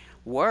working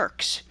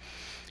works.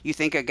 You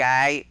think a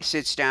guy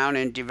sits down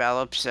and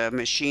develops a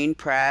machine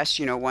press,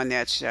 one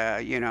that's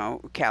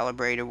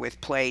calibrated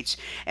with plates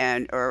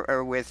and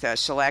or with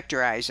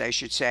selector eyes, I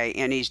should say,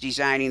 and he's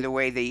designing the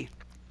way the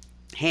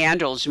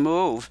handles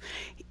move,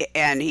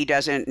 and he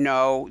doesn't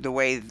know the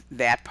way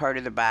that part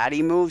of the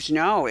body moves.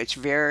 No, it's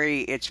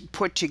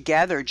put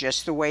together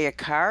just the way a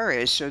car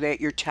is, so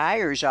that your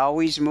tires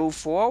always move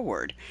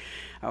forward.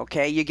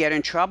 Okay, you get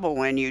in trouble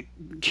when you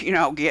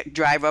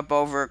drive up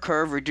over a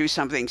curve or do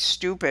something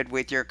stupid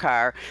with your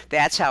car.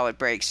 That's how it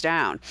breaks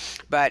down.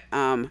 But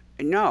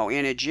no,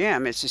 in a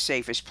gym, it's the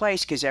safest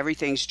place because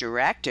everything's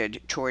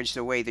directed towards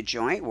the way the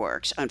joint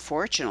works.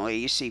 Unfortunately,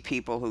 you see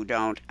people who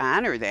don't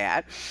honor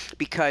that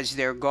because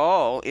their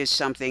goal is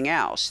something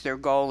else. Their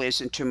goal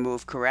isn't to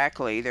move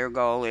correctly. Their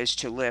goal is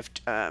to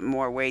lift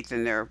more weight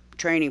than their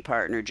training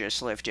partner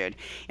just lifted,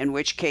 in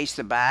which case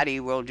the body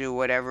will do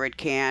whatever it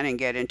can and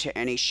get into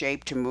any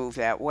shape to move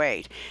that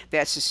weight.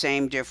 That's the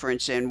same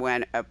difference in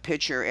when a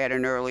pitcher at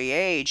an early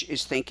age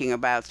is thinking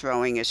about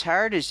throwing as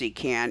hard as he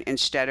can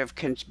instead of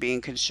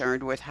being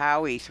concerned with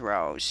how he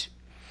throws.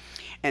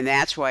 And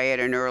that's why at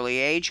an early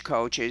age,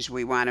 coaches,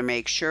 we want to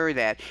make sure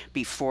that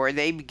before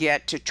they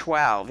get to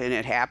 12, and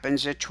it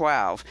happens at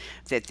 12,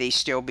 that they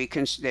still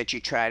that you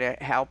try to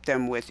help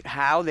them with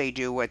how they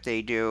do what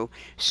they do,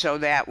 so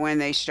that when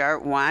they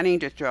start wanting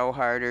to throw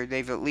harder,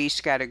 they've at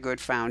least got a good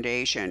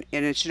foundation.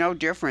 And it's no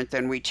different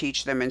than we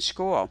teach them in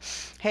school.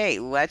 Hey,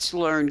 let's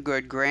learn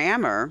good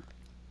grammar,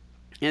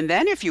 and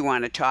then if you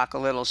want to talk a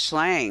little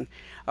slang,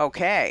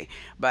 okay,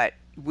 but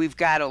we've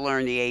got to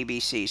learn the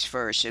ABCs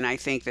first. And I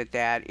think that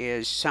that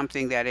is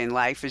something that in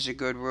life is a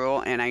good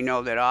rule. And I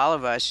know that all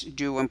of us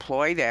do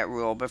employ that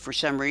rule, but for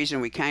some reason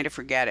we kind of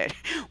forget it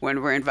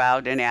when we're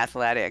involved in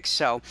athletics.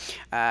 So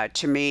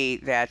to me,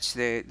 that's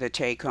the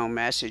take home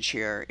message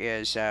here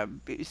is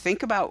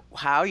think about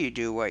how you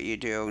do what you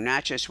do,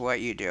 not just what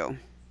you do.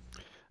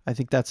 I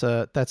think that's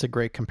a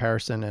great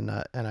comparison, and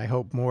I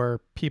hope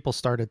more people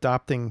start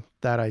adopting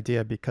that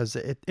idea because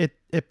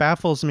it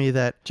baffles me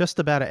that just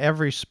about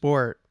every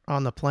sport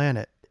on the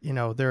planet,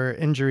 there are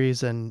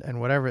injuries and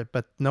whatever,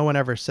 but no one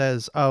ever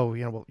says, oh,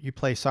 well, you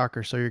play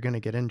soccer, so you're going to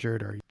get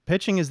injured. Or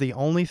pitching is the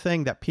only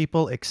thing that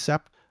people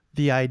accept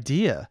the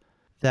idea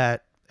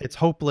that it's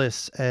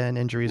hopeless and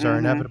injuries are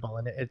Hmm. inevitable,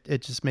 and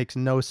it just makes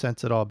no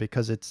sense at all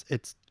because it's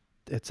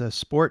a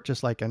sport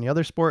just like any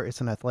other sport.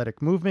 It's an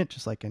athletic movement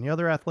just like any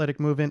other athletic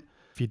movement.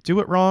 If you do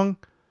it wrong,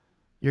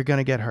 you're going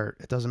to get hurt.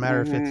 It doesn't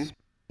matter if Hmm. it's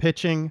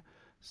pitching,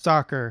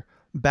 soccer,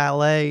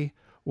 ballet,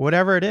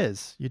 whatever it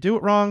is. You do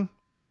it wrong,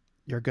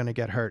 you're going to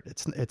get hurt.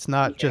 It's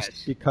not just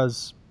Yes.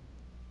 because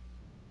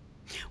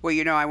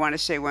Well, I want to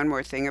say one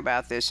more thing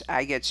about this.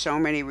 I get so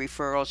many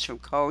referrals from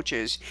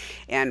coaches,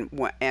 and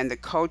the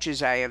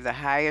coaches I have the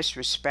highest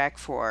respect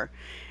for,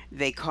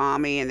 they call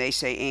me and they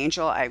say,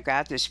 "Angel, I've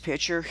got this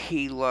pitcher.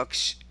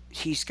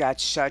 He's got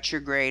such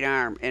a great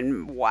arm,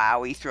 and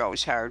wow, he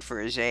throws hard for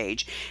his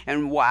age,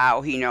 and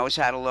wow, he knows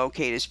how to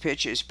locate his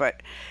pitches."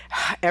 But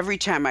every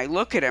time I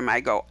look at him,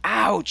 I go,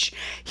 "Ouch,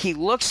 he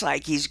looks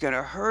like he's going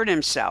to hurt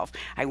himself.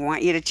 I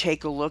want you to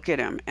take a look at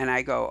him." And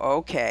I go,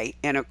 "Okay."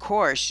 And of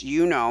course,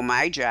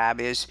 my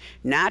job is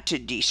not to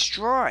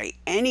destroy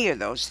any of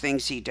those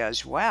things he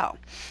does well.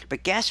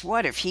 But guess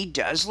what? If he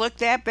does look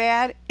that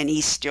bad and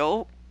he's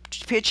still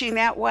pitching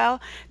that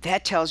well,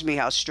 that tells me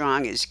how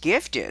strong his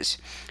gift is.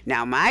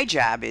 Now my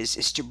job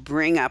is to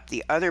bring up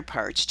the other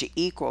parts to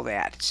equal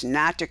that. It's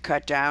not to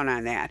cut down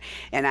on that.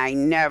 And I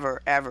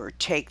never ever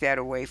take that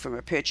away from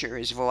a pitcher,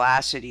 his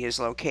velocity, his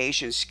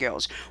location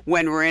skills.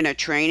 When we're in a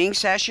training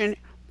session,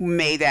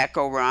 may that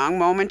go wrong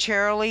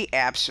momentarily?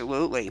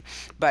 Absolutely.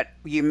 But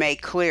you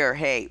make clear,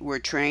 hey, we're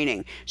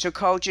training. So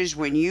coaches,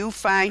 when you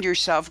find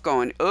yourself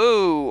going,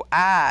 "Ooh,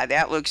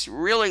 that looks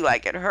really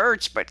like it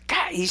hurts, but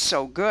God, he's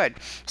so good,"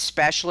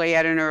 especially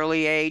at an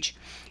early age,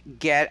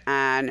 get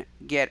on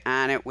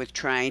it with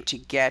trying to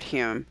get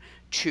him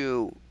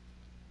to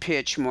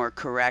pitch more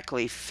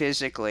correctly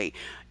physically.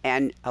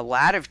 And a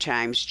lot of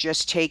times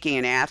just taking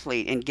an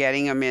athlete and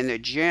getting them in the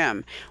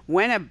gym.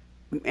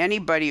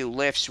 Anybody who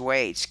lifts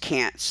weights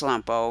can't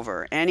slump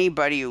over.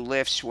 Anybody who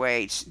lifts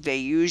weights,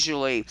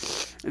 we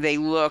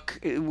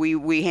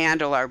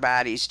handle our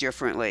bodies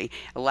differently.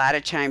 A lot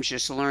of times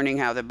just learning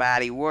how the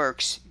body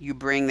works, you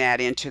bring that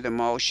into the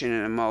motion,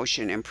 and the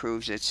motion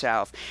improves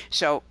itself.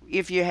 So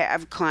if you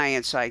have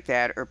clients like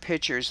that or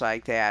pitchers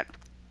like that,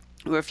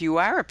 or if you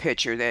are a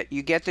pitcher that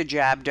you get the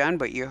job done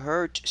but you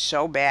hurt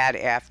so bad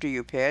after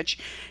you pitch,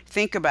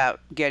 think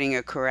about getting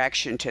a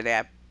correction to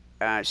that,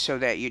 so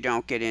that you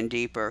don't get in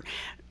deeper.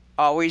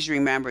 Always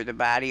remember, the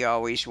body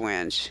always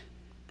wins.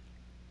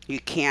 You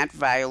can't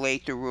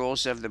violate the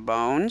rules of the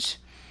bones,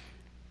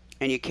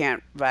 and you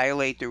can't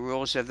violate the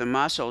rules of the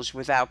muscles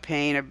without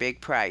paying a big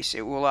price.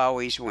 It will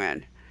always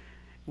win.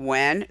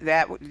 When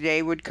that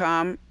day would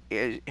come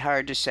is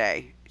hard to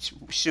say. It's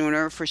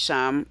sooner for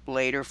some,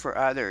 later for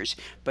others,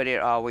 but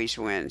it always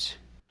wins.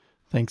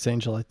 Thanks,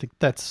 Angel. I think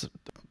that's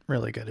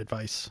really good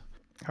advice.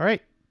 All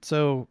right,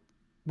 so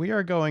we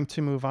are going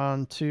to move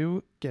on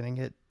to getting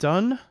it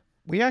done.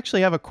 We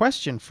actually have a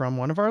question from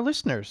one of our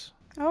listeners.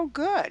 Oh,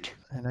 good.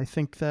 And I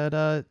think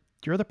that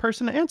you're the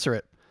person to answer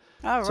it.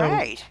 All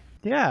right.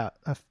 Yeah.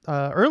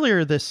 Earlier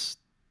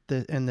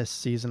in this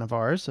season of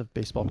ours of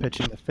Baseball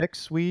Pitching the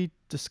Fix, we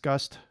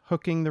discussed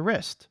hooking the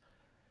wrist.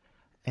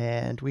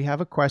 And we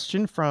have a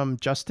question from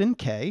Justin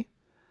K.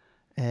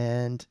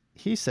 And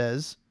he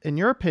says, in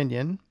your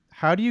opinion,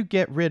 how do you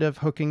get rid of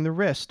hooking the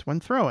wrist when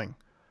throwing?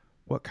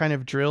 What kind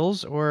of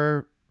drills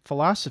or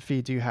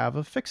philosophy do you have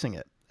of fixing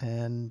it?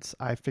 And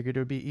I figured it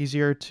would be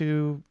easier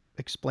to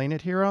explain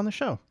it here on the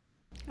show.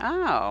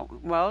 Oh,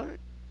 well,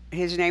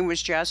 his name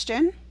was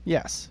Justin?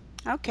 Yes.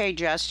 Okay,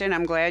 Justin,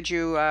 I'm glad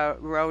you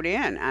wrote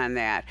in on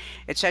that.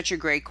 It's such a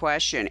great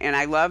question. And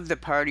I love the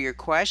part of your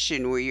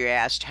question where you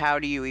asked, how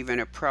do you even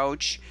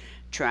approach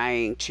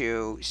trying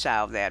to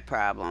solve that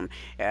problem?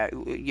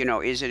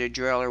 Is it a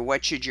drill, or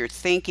what should your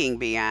thinking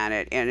be on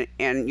it? And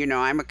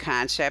I'm a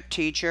concept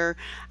teacher.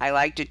 I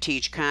like to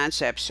teach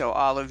concepts so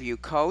all of you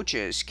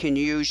coaches can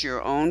use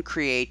your own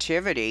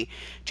creativity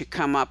to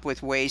come up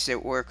with ways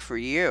that work for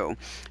you.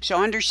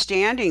 So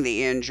understanding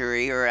the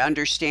injury or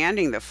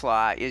understanding the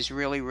flaw is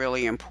really,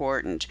 really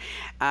important.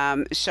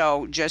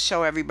 So just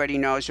so everybody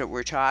knows what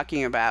we're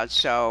talking about,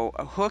 so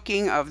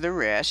hooking of the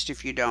wrist,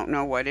 if you don't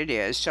know what it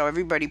is, so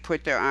everybody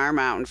put their arm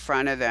out in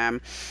front of them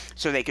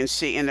so they can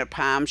see, and the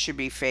palm should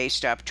be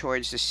faced up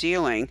towards the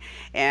ceiling,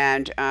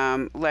 and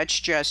let's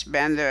just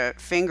bend the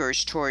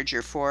fingers towards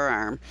your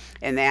forearm,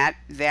 and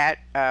that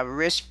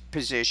wrist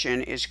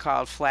position is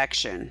called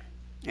flexion.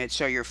 And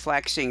so you're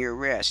flexing your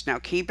wrist. Now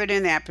keep it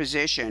in that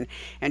position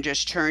and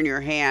just turn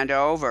your hand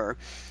over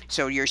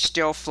so you're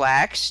still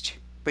flexed,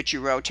 but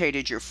you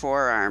rotated your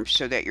forearm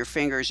so that your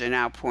fingers are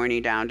now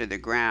pointing down to the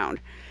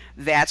ground.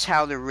 That's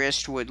how the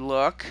wrist would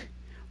look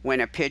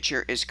when a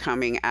pitcher is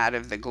coming out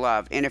of the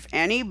glove. And if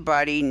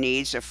anybody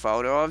needs a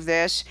photo of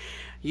this,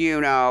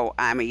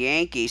 I'm a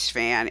Yankees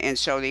fan, and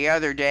so the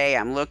other day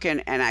I'm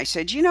looking and I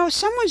said,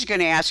 someone's going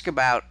to ask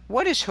about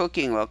what does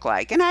hooking look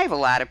like? And I have a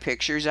lot of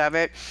pictures of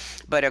it,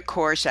 but of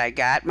course I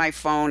got my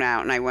phone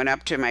out and I went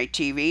up to my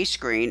TV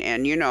screen,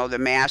 and the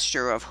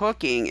master of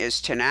hooking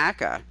is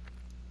Tanaka.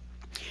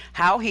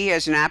 How he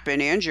has not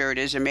been injured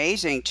is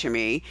amazing to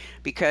me,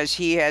 because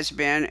he has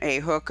been a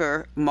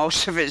hooker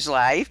most of his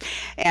life,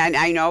 and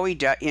I know he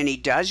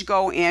does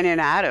go in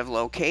and out of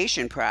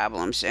location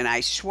problems, and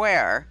I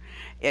swear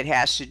it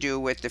has to do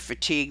with the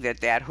fatigue that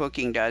that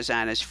hooking does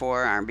on his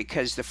forearm,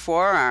 because the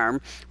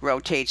forearm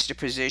rotates to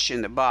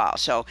position the ball.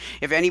 So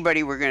if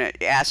anybody were going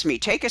to ask me,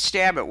 take a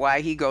stab at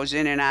why he goes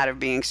in and out of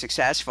being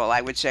successful,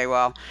 I would say,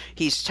 well,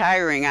 he's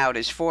tiring out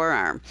his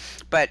forearm.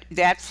 But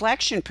that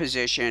flexion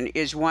position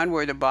is one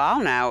where the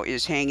ball now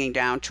is hanging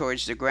down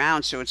towards the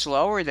ground, so it's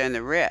lower than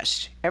the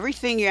wrist.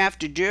 Everything you have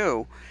to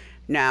do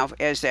now,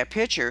 as that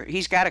pitcher,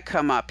 he's got to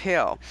come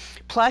uphill.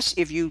 Plus,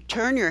 if you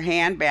turn your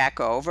hand back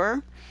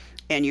over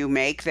and you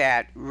make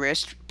that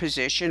wrist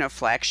position of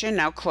flexion,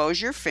 now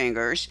close your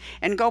fingers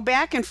and go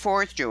back and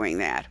forth doing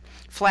that.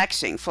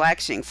 Flexing,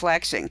 flexing,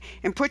 flexing.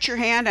 And put your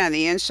hand on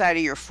the inside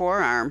of your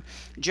forearm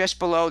just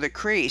below the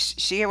crease.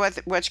 See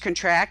what's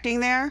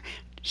contracting there?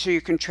 So you're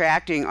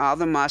contracting all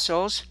the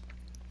muscles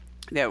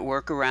that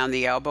work around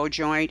the elbow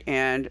joint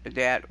and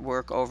that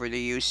work over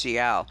the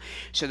UCL.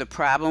 So the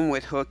problem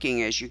with hooking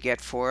is you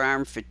get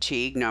forearm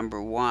fatigue,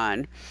 number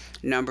one.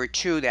 Number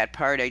two, that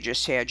part I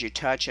just had you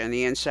touch on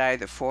the inside of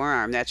the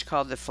forearm, that's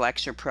called the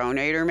flexor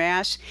pronator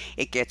mass.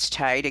 It gets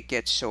tight, it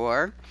gets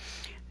sore.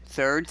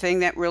 Third thing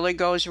that really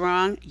goes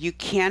wrong, you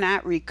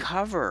cannot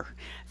recover.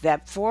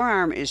 That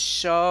forearm is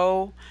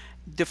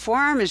the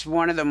forearm is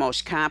one of the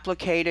most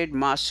complicated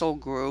muscle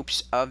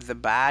groups of the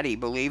body,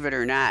 believe it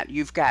or not.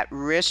 You've got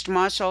wrist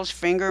muscles,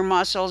 finger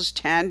muscles,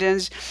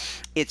 tendons.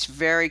 It's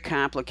very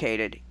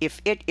complicated.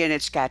 And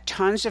it's got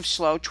tons of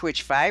slow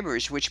twitch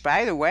fibers, which,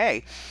 by the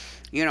way,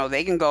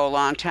 they can go a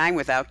long time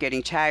without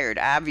getting tired.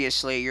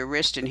 Obviously, your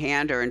wrist and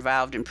hand are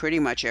involved in pretty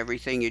much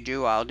everything you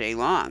do all day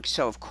long.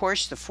 So, of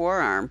course, the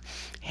forearm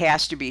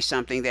has to be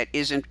something that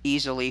isn't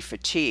easily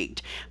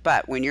fatigued.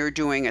 But when you're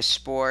doing a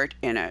sport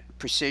and a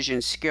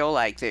precision skill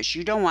like this,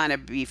 you don't want to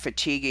be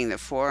fatiguing the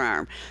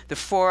forearm. The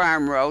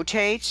forearm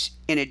rotates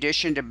in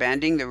addition to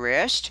bending the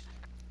wrist.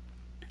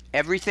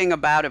 Everything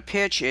about a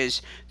pitch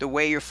is the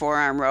way your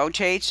forearm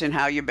rotates and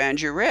how you bend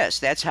your wrist.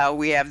 That's how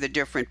we have the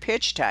different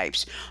pitch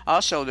types.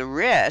 Also, the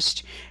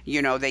wrist,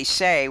 they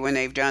say when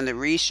they've done the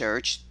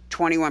research,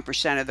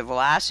 21% of the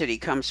velocity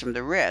comes from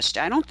the wrist.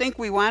 I don't think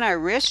we want our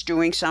wrist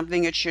doing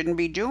something it shouldn't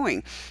be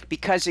doing,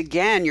 because,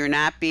 again, you're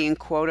not being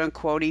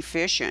quote-unquote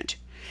efficient.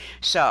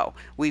 So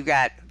we've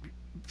got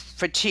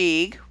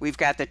fatigue, we've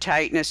got the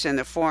tightness in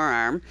the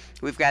forearm,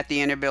 we've got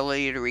the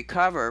inability to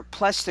recover,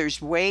 plus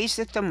there's ways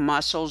that the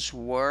muscles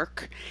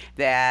work,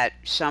 that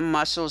some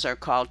muscles are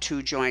called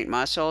two joint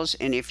muscles,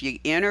 and if you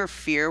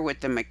interfere with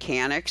the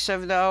mechanics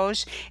of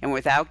those, and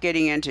without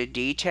getting into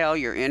detail,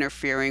 you're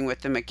interfering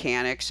with the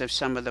mechanics of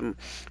some of the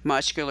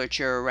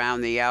musculature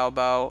around the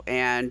elbow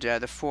and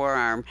the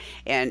forearm,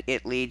 and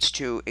it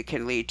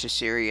can lead to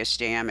serious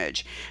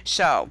damage.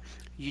 So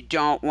you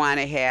don't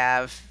want to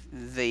have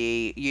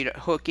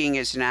hooking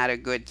is not a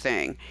good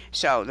thing.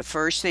 So the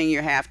first thing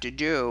you have to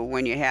do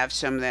when you have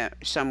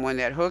someone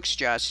that hooks,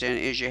 Justin,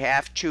 is you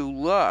have to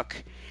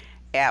look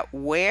at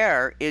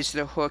where is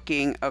the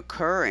hooking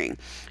occurring.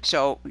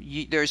 So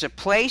there's a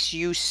place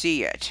you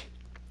see it,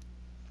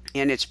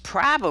 and it's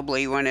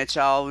probably when it's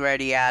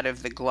already out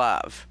of the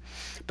glove.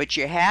 But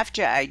you have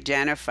to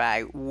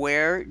identify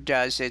where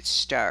does it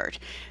start.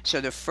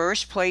 So the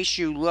first place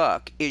you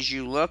look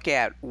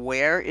at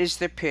where is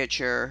the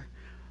pitcher,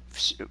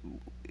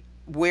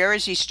 where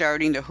is he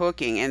starting the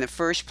hooking, and the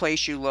first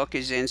place you look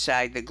is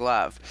inside the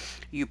glove.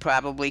 You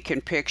probably can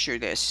picture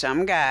this.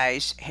 Some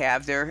guys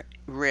have their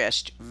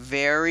wrist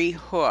very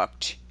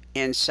hooked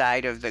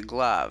inside of the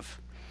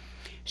glove.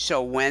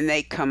 So when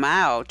they come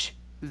out,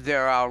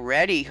 they're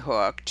already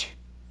hooked,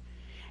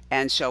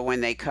 and so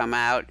when they come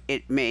out,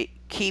 it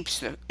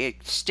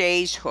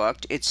stays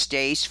hooked, it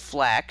stays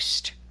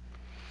flexed.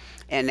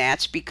 And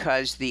that's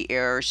because the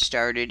error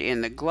started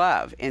in the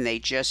glove, and they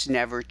just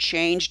never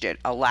changed it.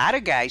 A lot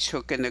of guys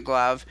hook in the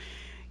glove,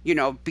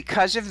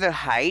 because of the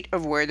height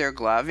of where their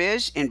glove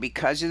is and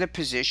because of the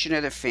position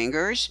of the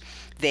fingers,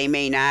 they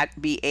may not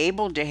be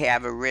able to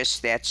have a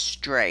wrist that's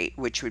straight,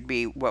 which would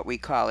be what we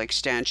call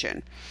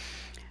extension.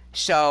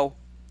 So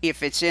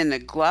if it's in the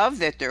glove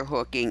that they're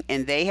hooking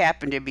and they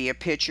happen to be a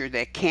pitcher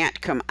that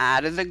can't come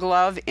out of the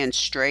glove and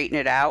straighten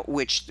it out,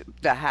 which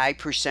the high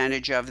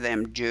percentage of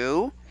them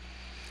do,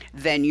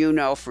 then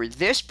for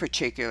this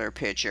particular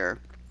pitcher,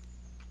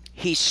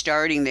 he's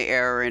starting the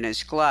error in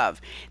his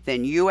glove.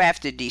 Then you have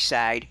to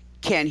decide,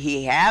 can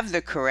he have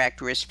the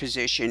correct wrist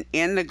position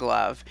in the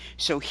glove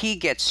so he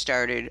gets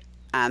started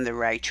on the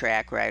right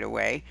track right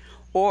away?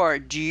 Or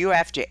do you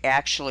have to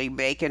actually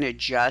make an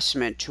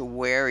adjustment to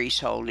where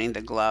he's holding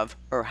the glove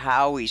or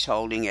how he's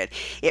holding it?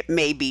 It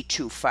may be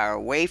too far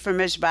away from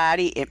his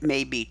body. It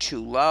may be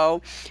too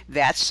low.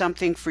 That's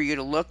something for you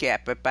to look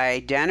at. But by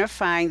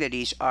identifying that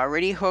he's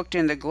already hooked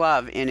in the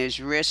glove and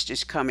his wrist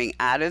is coming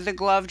out of the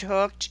glove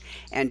hooked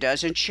and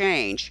doesn't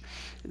change,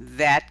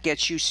 that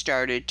gets you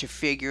started to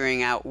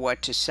figuring out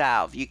what to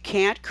solve. You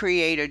can't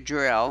create a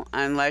drill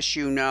unless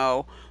you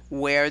know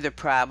where the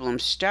problem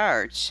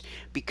starts,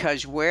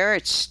 because where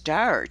it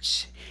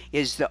starts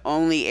is the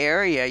only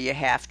area you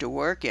have to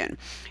work in.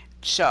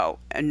 So,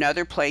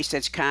 another place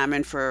that's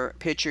common for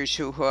pitchers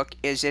who hook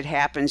is it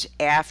happens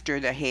after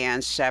the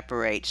hands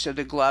separate. So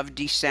the glove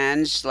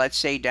descends, let's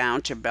say,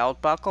 down to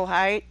belt buckle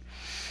height,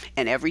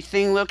 and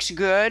everything looks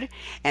good,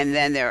 and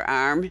then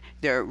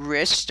their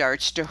wrist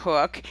starts to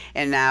hook,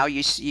 and now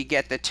you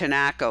get the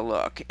Tanaka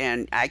look.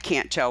 And I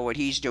can't tell what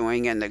he's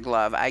doing in the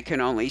glove. I can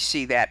only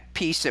see that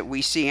piece that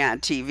we see on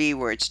TV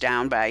where it's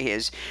down by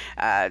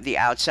the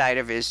outside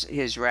of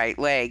his right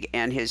leg,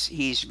 and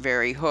he's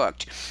very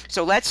hooked.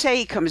 So let's say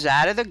he comes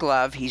out of the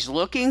glove, he's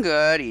looking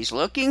good, he's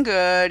looking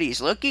good, he's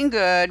looking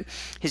good.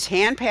 His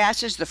hand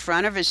passes the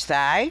front of his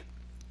thigh,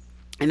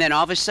 and then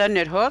all of a sudden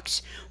it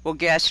hooks. Well,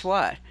 guess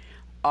what?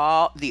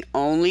 The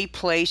only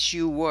place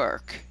you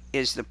work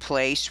is the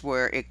place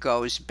where it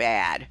goes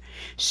bad.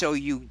 So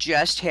you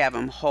just have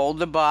him hold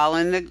the ball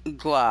in the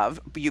glove.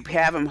 You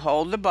have him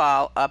hold the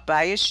ball up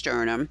by his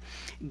sternum,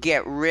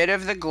 get rid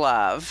of the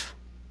glove.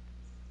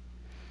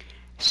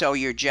 So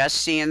you're just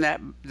seeing the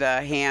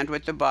hand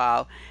with the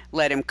ball.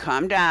 Let him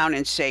come down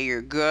and say,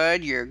 you're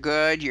good, you're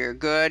good, you're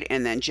good.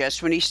 And then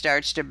just when he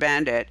starts to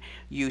bend it,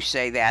 you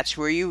say, that's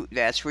where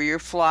your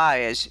flaw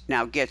is.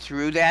 Now get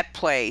through that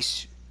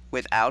place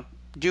without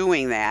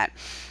doing that,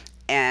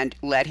 and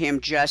let him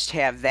just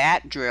have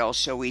that drill.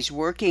 So he's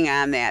working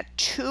on that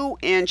 2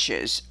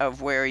 inches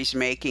of where he's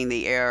making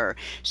the error.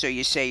 So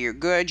you say, you're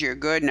good, you're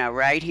good. Now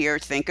right here,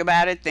 think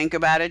about it,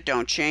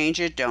 don't change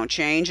it, don't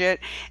change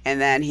it.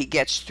 And then he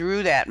gets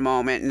through that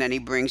moment, and then he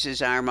brings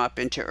his arm up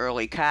into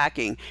early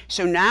cocking.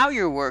 So now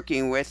you're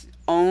working with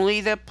only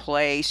the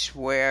place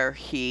where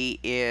he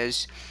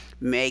is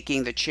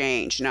making the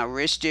change. Now,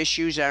 wrist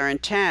issues are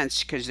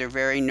intense because they're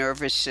very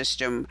nervous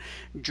system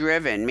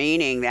driven,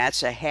 meaning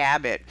that's a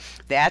habit.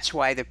 That's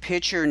why the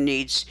pitcher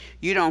needs,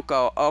 you don't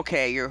go,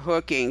 okay, you're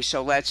hooking,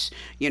 so let's,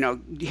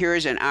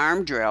 here's an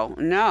arm drill.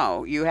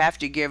 No, you have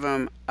to give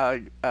him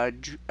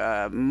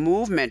a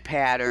movement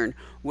pattern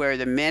where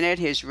the minute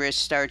his wrist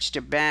starts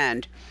to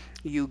bend,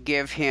 you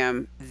give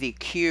him the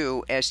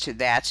cue as to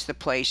that's the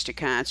place to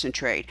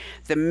concentrate.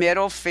 The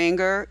middle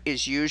finger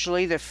is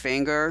usually the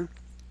finger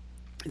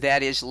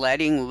that is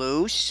letting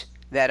loose,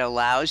 that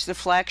allows the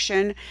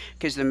flexion,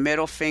 because the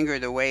middle finger,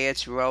 the way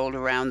it's rolled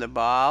around the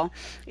ball,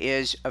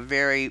 is a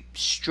very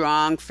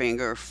strong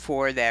finger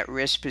for that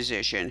wrist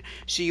position.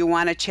 So you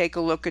want to take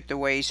a look at the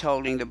way he's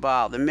holding the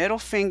ball. The middle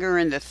finger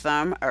and the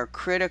thumb are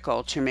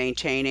critical to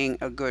maintaining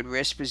a good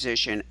wrist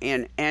position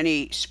in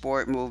any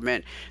sport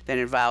movement that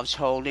involves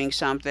holding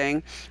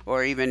something,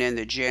 or even in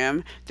the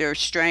gym. They're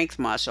strength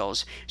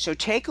muscles. So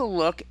take a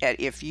look at,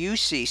 if you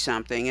see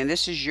something, and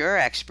this is your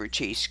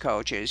expertise,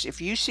 coaches,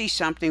 if you see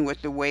something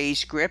with the way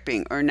he's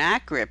gripping or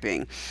not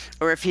gripping,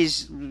 or if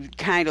he's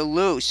kind of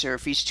loose, or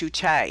if he's too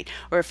tight,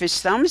 or if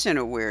his thumb's in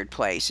a weird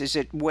place. Is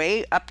it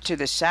way up to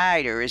the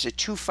side, or is it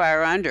too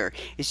far under?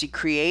 Is he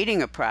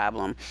creating a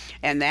problem?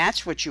 And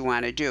that's what you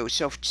want to do.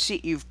 So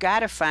see, you've got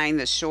to find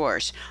the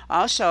source.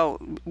 Also,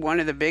 one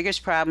of the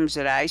biggest problems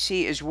that I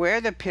see is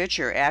where the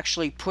pitcher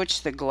actually puts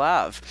the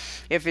glove.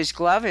 If his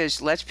glove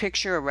is, let's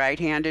picture a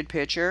right-handed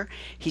pitcher,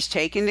 he's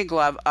taking the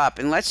glove up,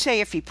 and let's say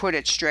if he put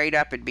it straight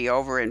up, it'd be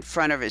over in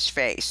front of his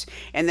face.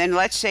 And then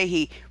let's say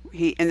he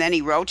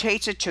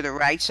rotates it to the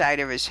right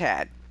side of his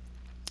head.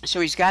 So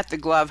he's got the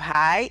glove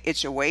high,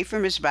 it's away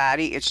from his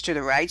body, it's to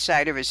the right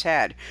side of his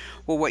head.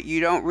 Well, what you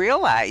don't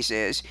realize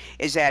is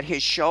that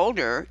his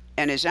shoulder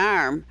and his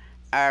arm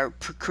are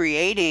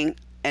creating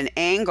an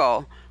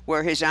angle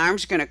where his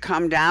arm's going to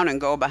come down and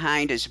go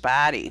behind his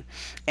body.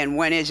 And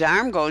when his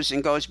arm goes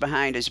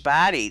behind his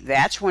body,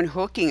 that's when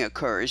hooking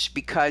occurs,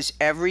 because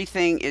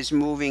everything is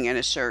moving in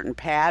a certain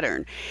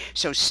pattern.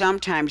 So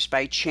sometimes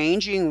by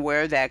changing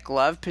where that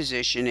glove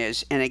position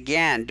is, and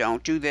again,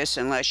 don't do this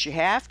unless you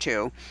have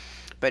to,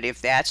 but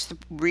if that's the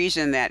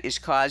reason that is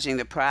causing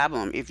the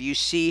problem, if you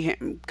see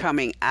him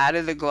coming out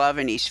of the glove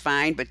and he's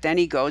fine, but then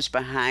he goes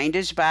behind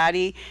his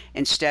body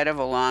instead of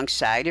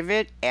alongside of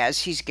it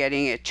as he's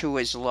getting it to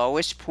his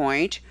lowest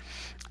point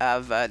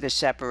of the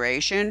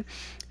separation,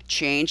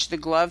 change the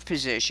glove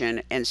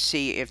position and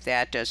see if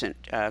that doesn't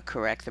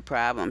correct the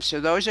problem. So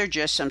those are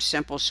just some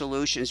simple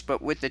solutions, but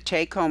with the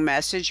take-home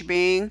message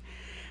being,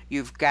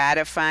 you've got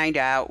to find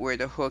out where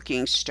the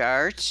hooking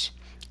starts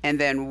and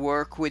then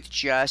work with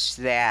just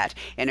that.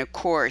 And of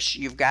course,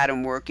 you've got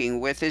him working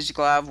with his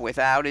glove,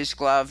 without his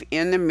glove,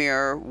 in the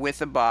mirror with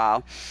the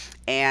ball.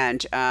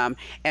 And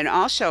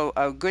also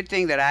a good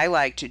thing that I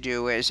like to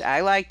do is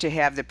I like to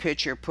have the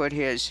pitcher put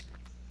his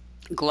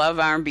glove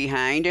arm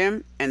behind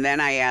him, and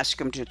then I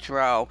ask him to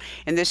throw.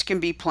 And this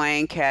can be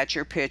playing catch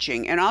or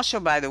pitching. And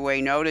also, by the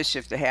way, notice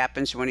if it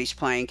happens when he's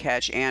playing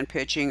catch and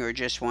pitching, or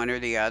just one or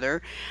the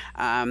other.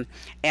 And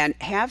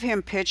have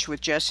him pitch with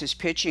just his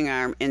pitching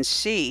arm and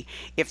see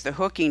if the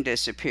hooking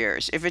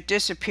disappears. If it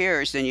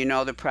disappears, then you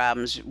know the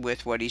problem's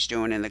with what he's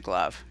doing in the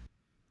glove.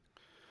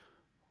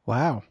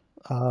 Wow.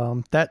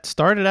 That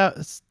started out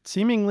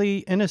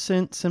seemingly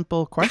innocent,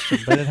 simple question,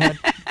 but it had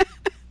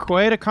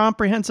quite a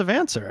comprehensive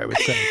answer, I would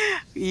say.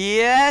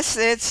 Yes,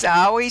 it's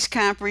always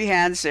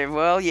comprehensive.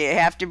 Well, you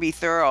have to be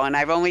thorough, and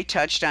I've only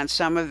touched on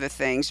some of the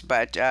things,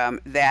 but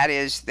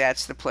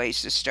that's the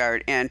place to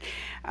start. And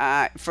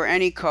for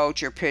any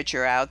coach or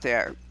pitcher out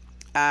there,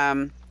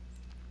 um,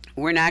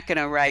 we're not going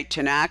to write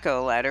Tanaka a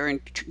letter and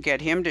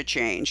get him to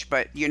change.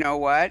 But you know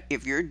what?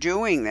 If you're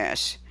doing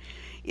this,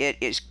 it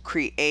is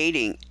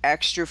creating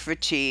extra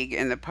fatigue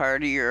in the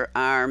part of your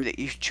arm that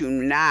you do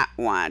not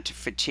want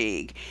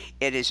fatigue.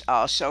 It is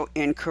also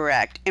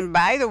incorrect. And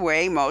by the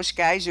way, most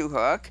guys who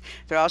hook,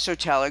 they're also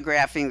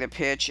telegraphing the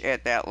pitch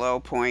at that low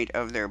point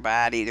of their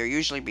body. They're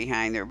usually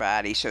behind their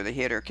body so the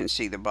hitter can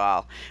see the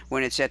ball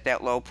when it's at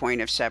that low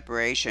point of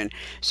separation.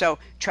 So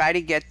try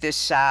to get this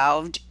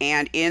solved.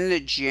 And in the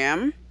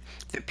gym,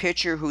 the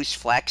pitcher who's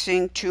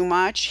flexing too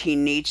much, he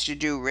needs to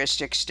do wrist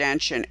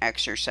extension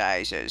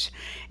exercises.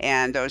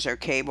 And those are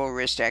cable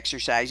wrist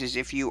exercises.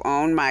 If you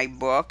own my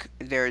book,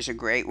 there's a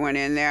great one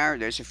in there.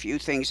 There's a few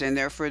things in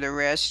there for the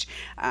wrist.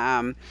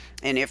 And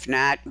if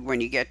not, when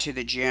you get to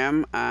the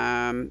gym,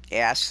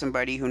 ask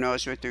somebody who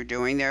knows what they're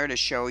doing there to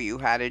show you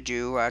how to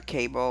do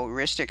cable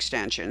wrist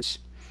extensions.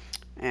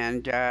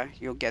 And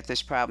you'll get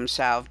this problem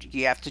solved.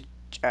 You have to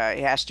it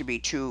has to be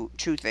two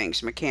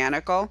things: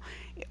 mechanical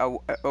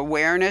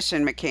awareness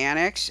and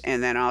mechanics,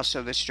 and then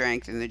also the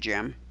strength in the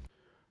gym.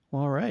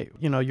 All right.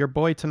 Your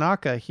boy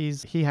Tanaka,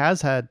 he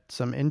has had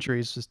some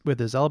injuries with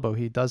his elbow.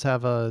 He does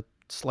have a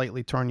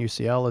slightly torn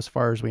UCL as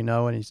far as we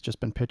know, and he's just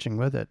been pitching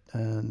with it.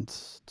 And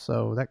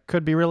so that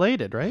could be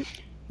related, right?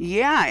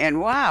 Yeah, and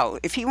wow,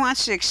 if he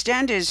wants to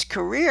extend his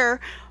career,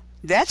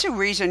 that's a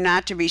reason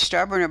not to be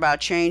stubborn about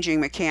changing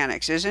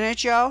mechanics, isn't it,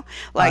 Joe?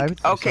 I Like, would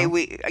say okay, so.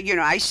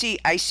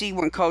 I see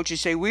when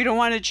coaches say we don't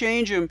want to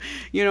change him.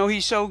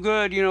 He's so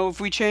good.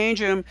 If we change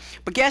him,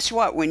 but guess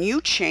what? When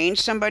you change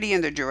somebody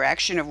in the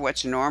direction of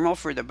what's normal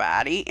for the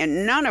body,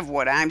 and none of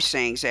what I'm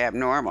saying is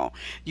abnormal.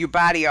 Your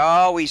body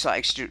always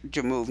likes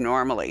to move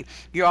normally.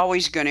 You're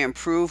always going to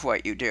improve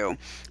what you do.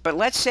 But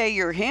let's say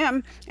you're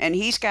him and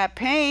he's got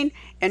pain,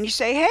 and you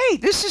say, hey,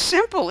 this is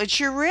simple. It's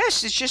your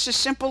wrist. It's just a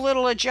simple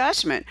little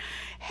adjustment.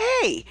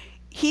 Hey,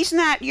 he's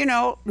not,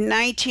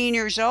 19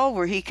 years old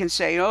where he can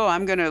say, oh,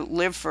 I'm going to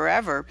live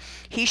forever.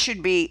 He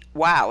should be,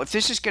 wow, if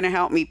this is going to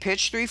help me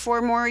pitch 3,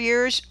 4 more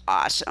years,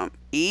 awesome.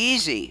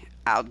 Easy.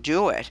 I'll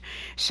do it.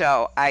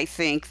 So I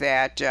think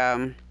that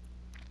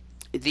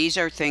these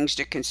are things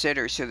to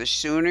consider. So the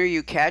sooner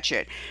you catch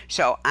it.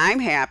 So I'm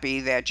happy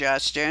that,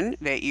 Justin,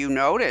 that you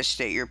noticed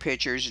that your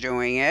pitcher's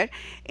doing it.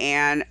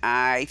 And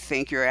I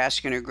think you're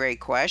asking a great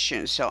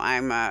question. So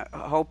I'm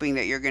hoping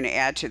that you're going to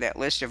add to that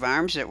list of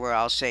arms that we're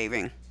all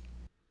saving.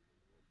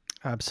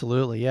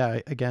 Absolutely.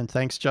 Yeah. Again,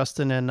 thanks,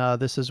 Justin. And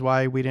this is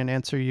why we didn't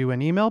answer you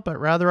an email, but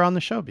rather on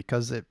the show,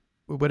 because it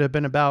would have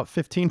been about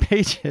 15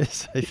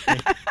 pages, I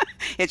think.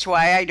 It's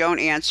why I don't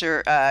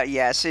answer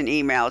yes in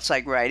email. It's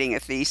like writing a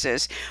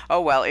thesis.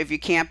 Oh, well, if you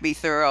can't be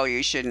thorough,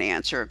 you shouldn't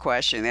answer a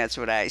question. That's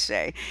what I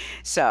say.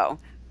 So,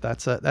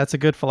 That's a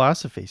good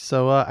philosophy.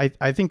 So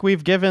I think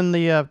we've given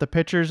the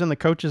pitchers and the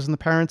coaches and the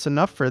parents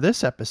enough for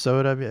this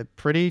episode.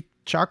 Pretty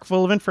chock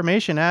full of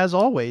information as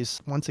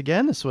always. Once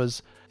again, this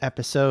was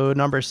episode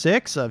number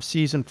 6 of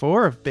season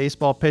 4 of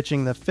Baseball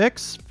Pitching the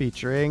Fix,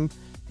 featuring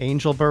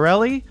Angel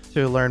Borelli.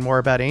 To learn more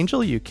about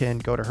Angel, you can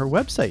go to her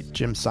website,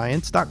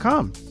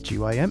 gymscience.com,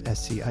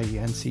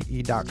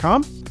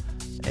 gymscience.com.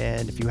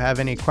 And if you have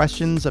any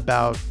questions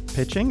about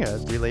pitching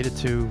related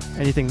to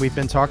anything we've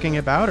been talking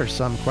about, or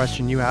some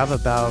question you have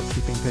about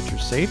keeping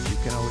pitchers safe, you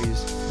can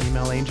always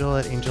email Angel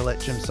at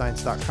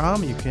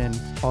angel@gymscience.com. You can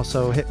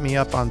also hit me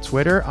up on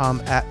Twitter. I'm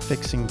at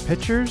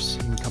fixingpitchers.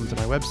 You can come to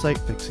my website,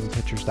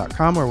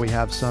 fixingpitchers.com, where we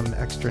have some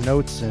extra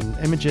notes and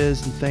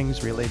images and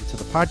things related to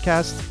the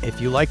podcast. If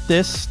you like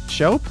this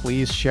show,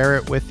 please share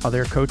it with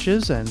other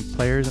coaches and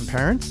players and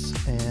parents.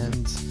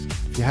 And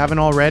if you haven't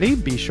already,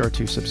 be sure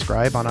to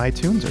subscribe on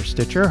iTunes or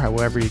Stitcher,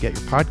 however you get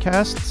your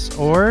podcasts,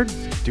 or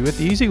do it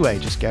the easy way.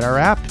 Just get our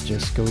app.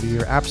 Just go to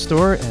your app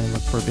store and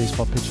look for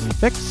Baseball Pitching the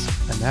Fix.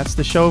 And that's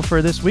the show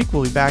for this week.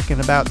 We'll be back in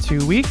about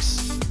 2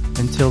 weeks.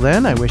 Until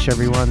then, I wish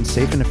everyone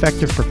safe and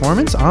effective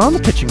performance on the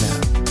pitching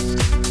mound.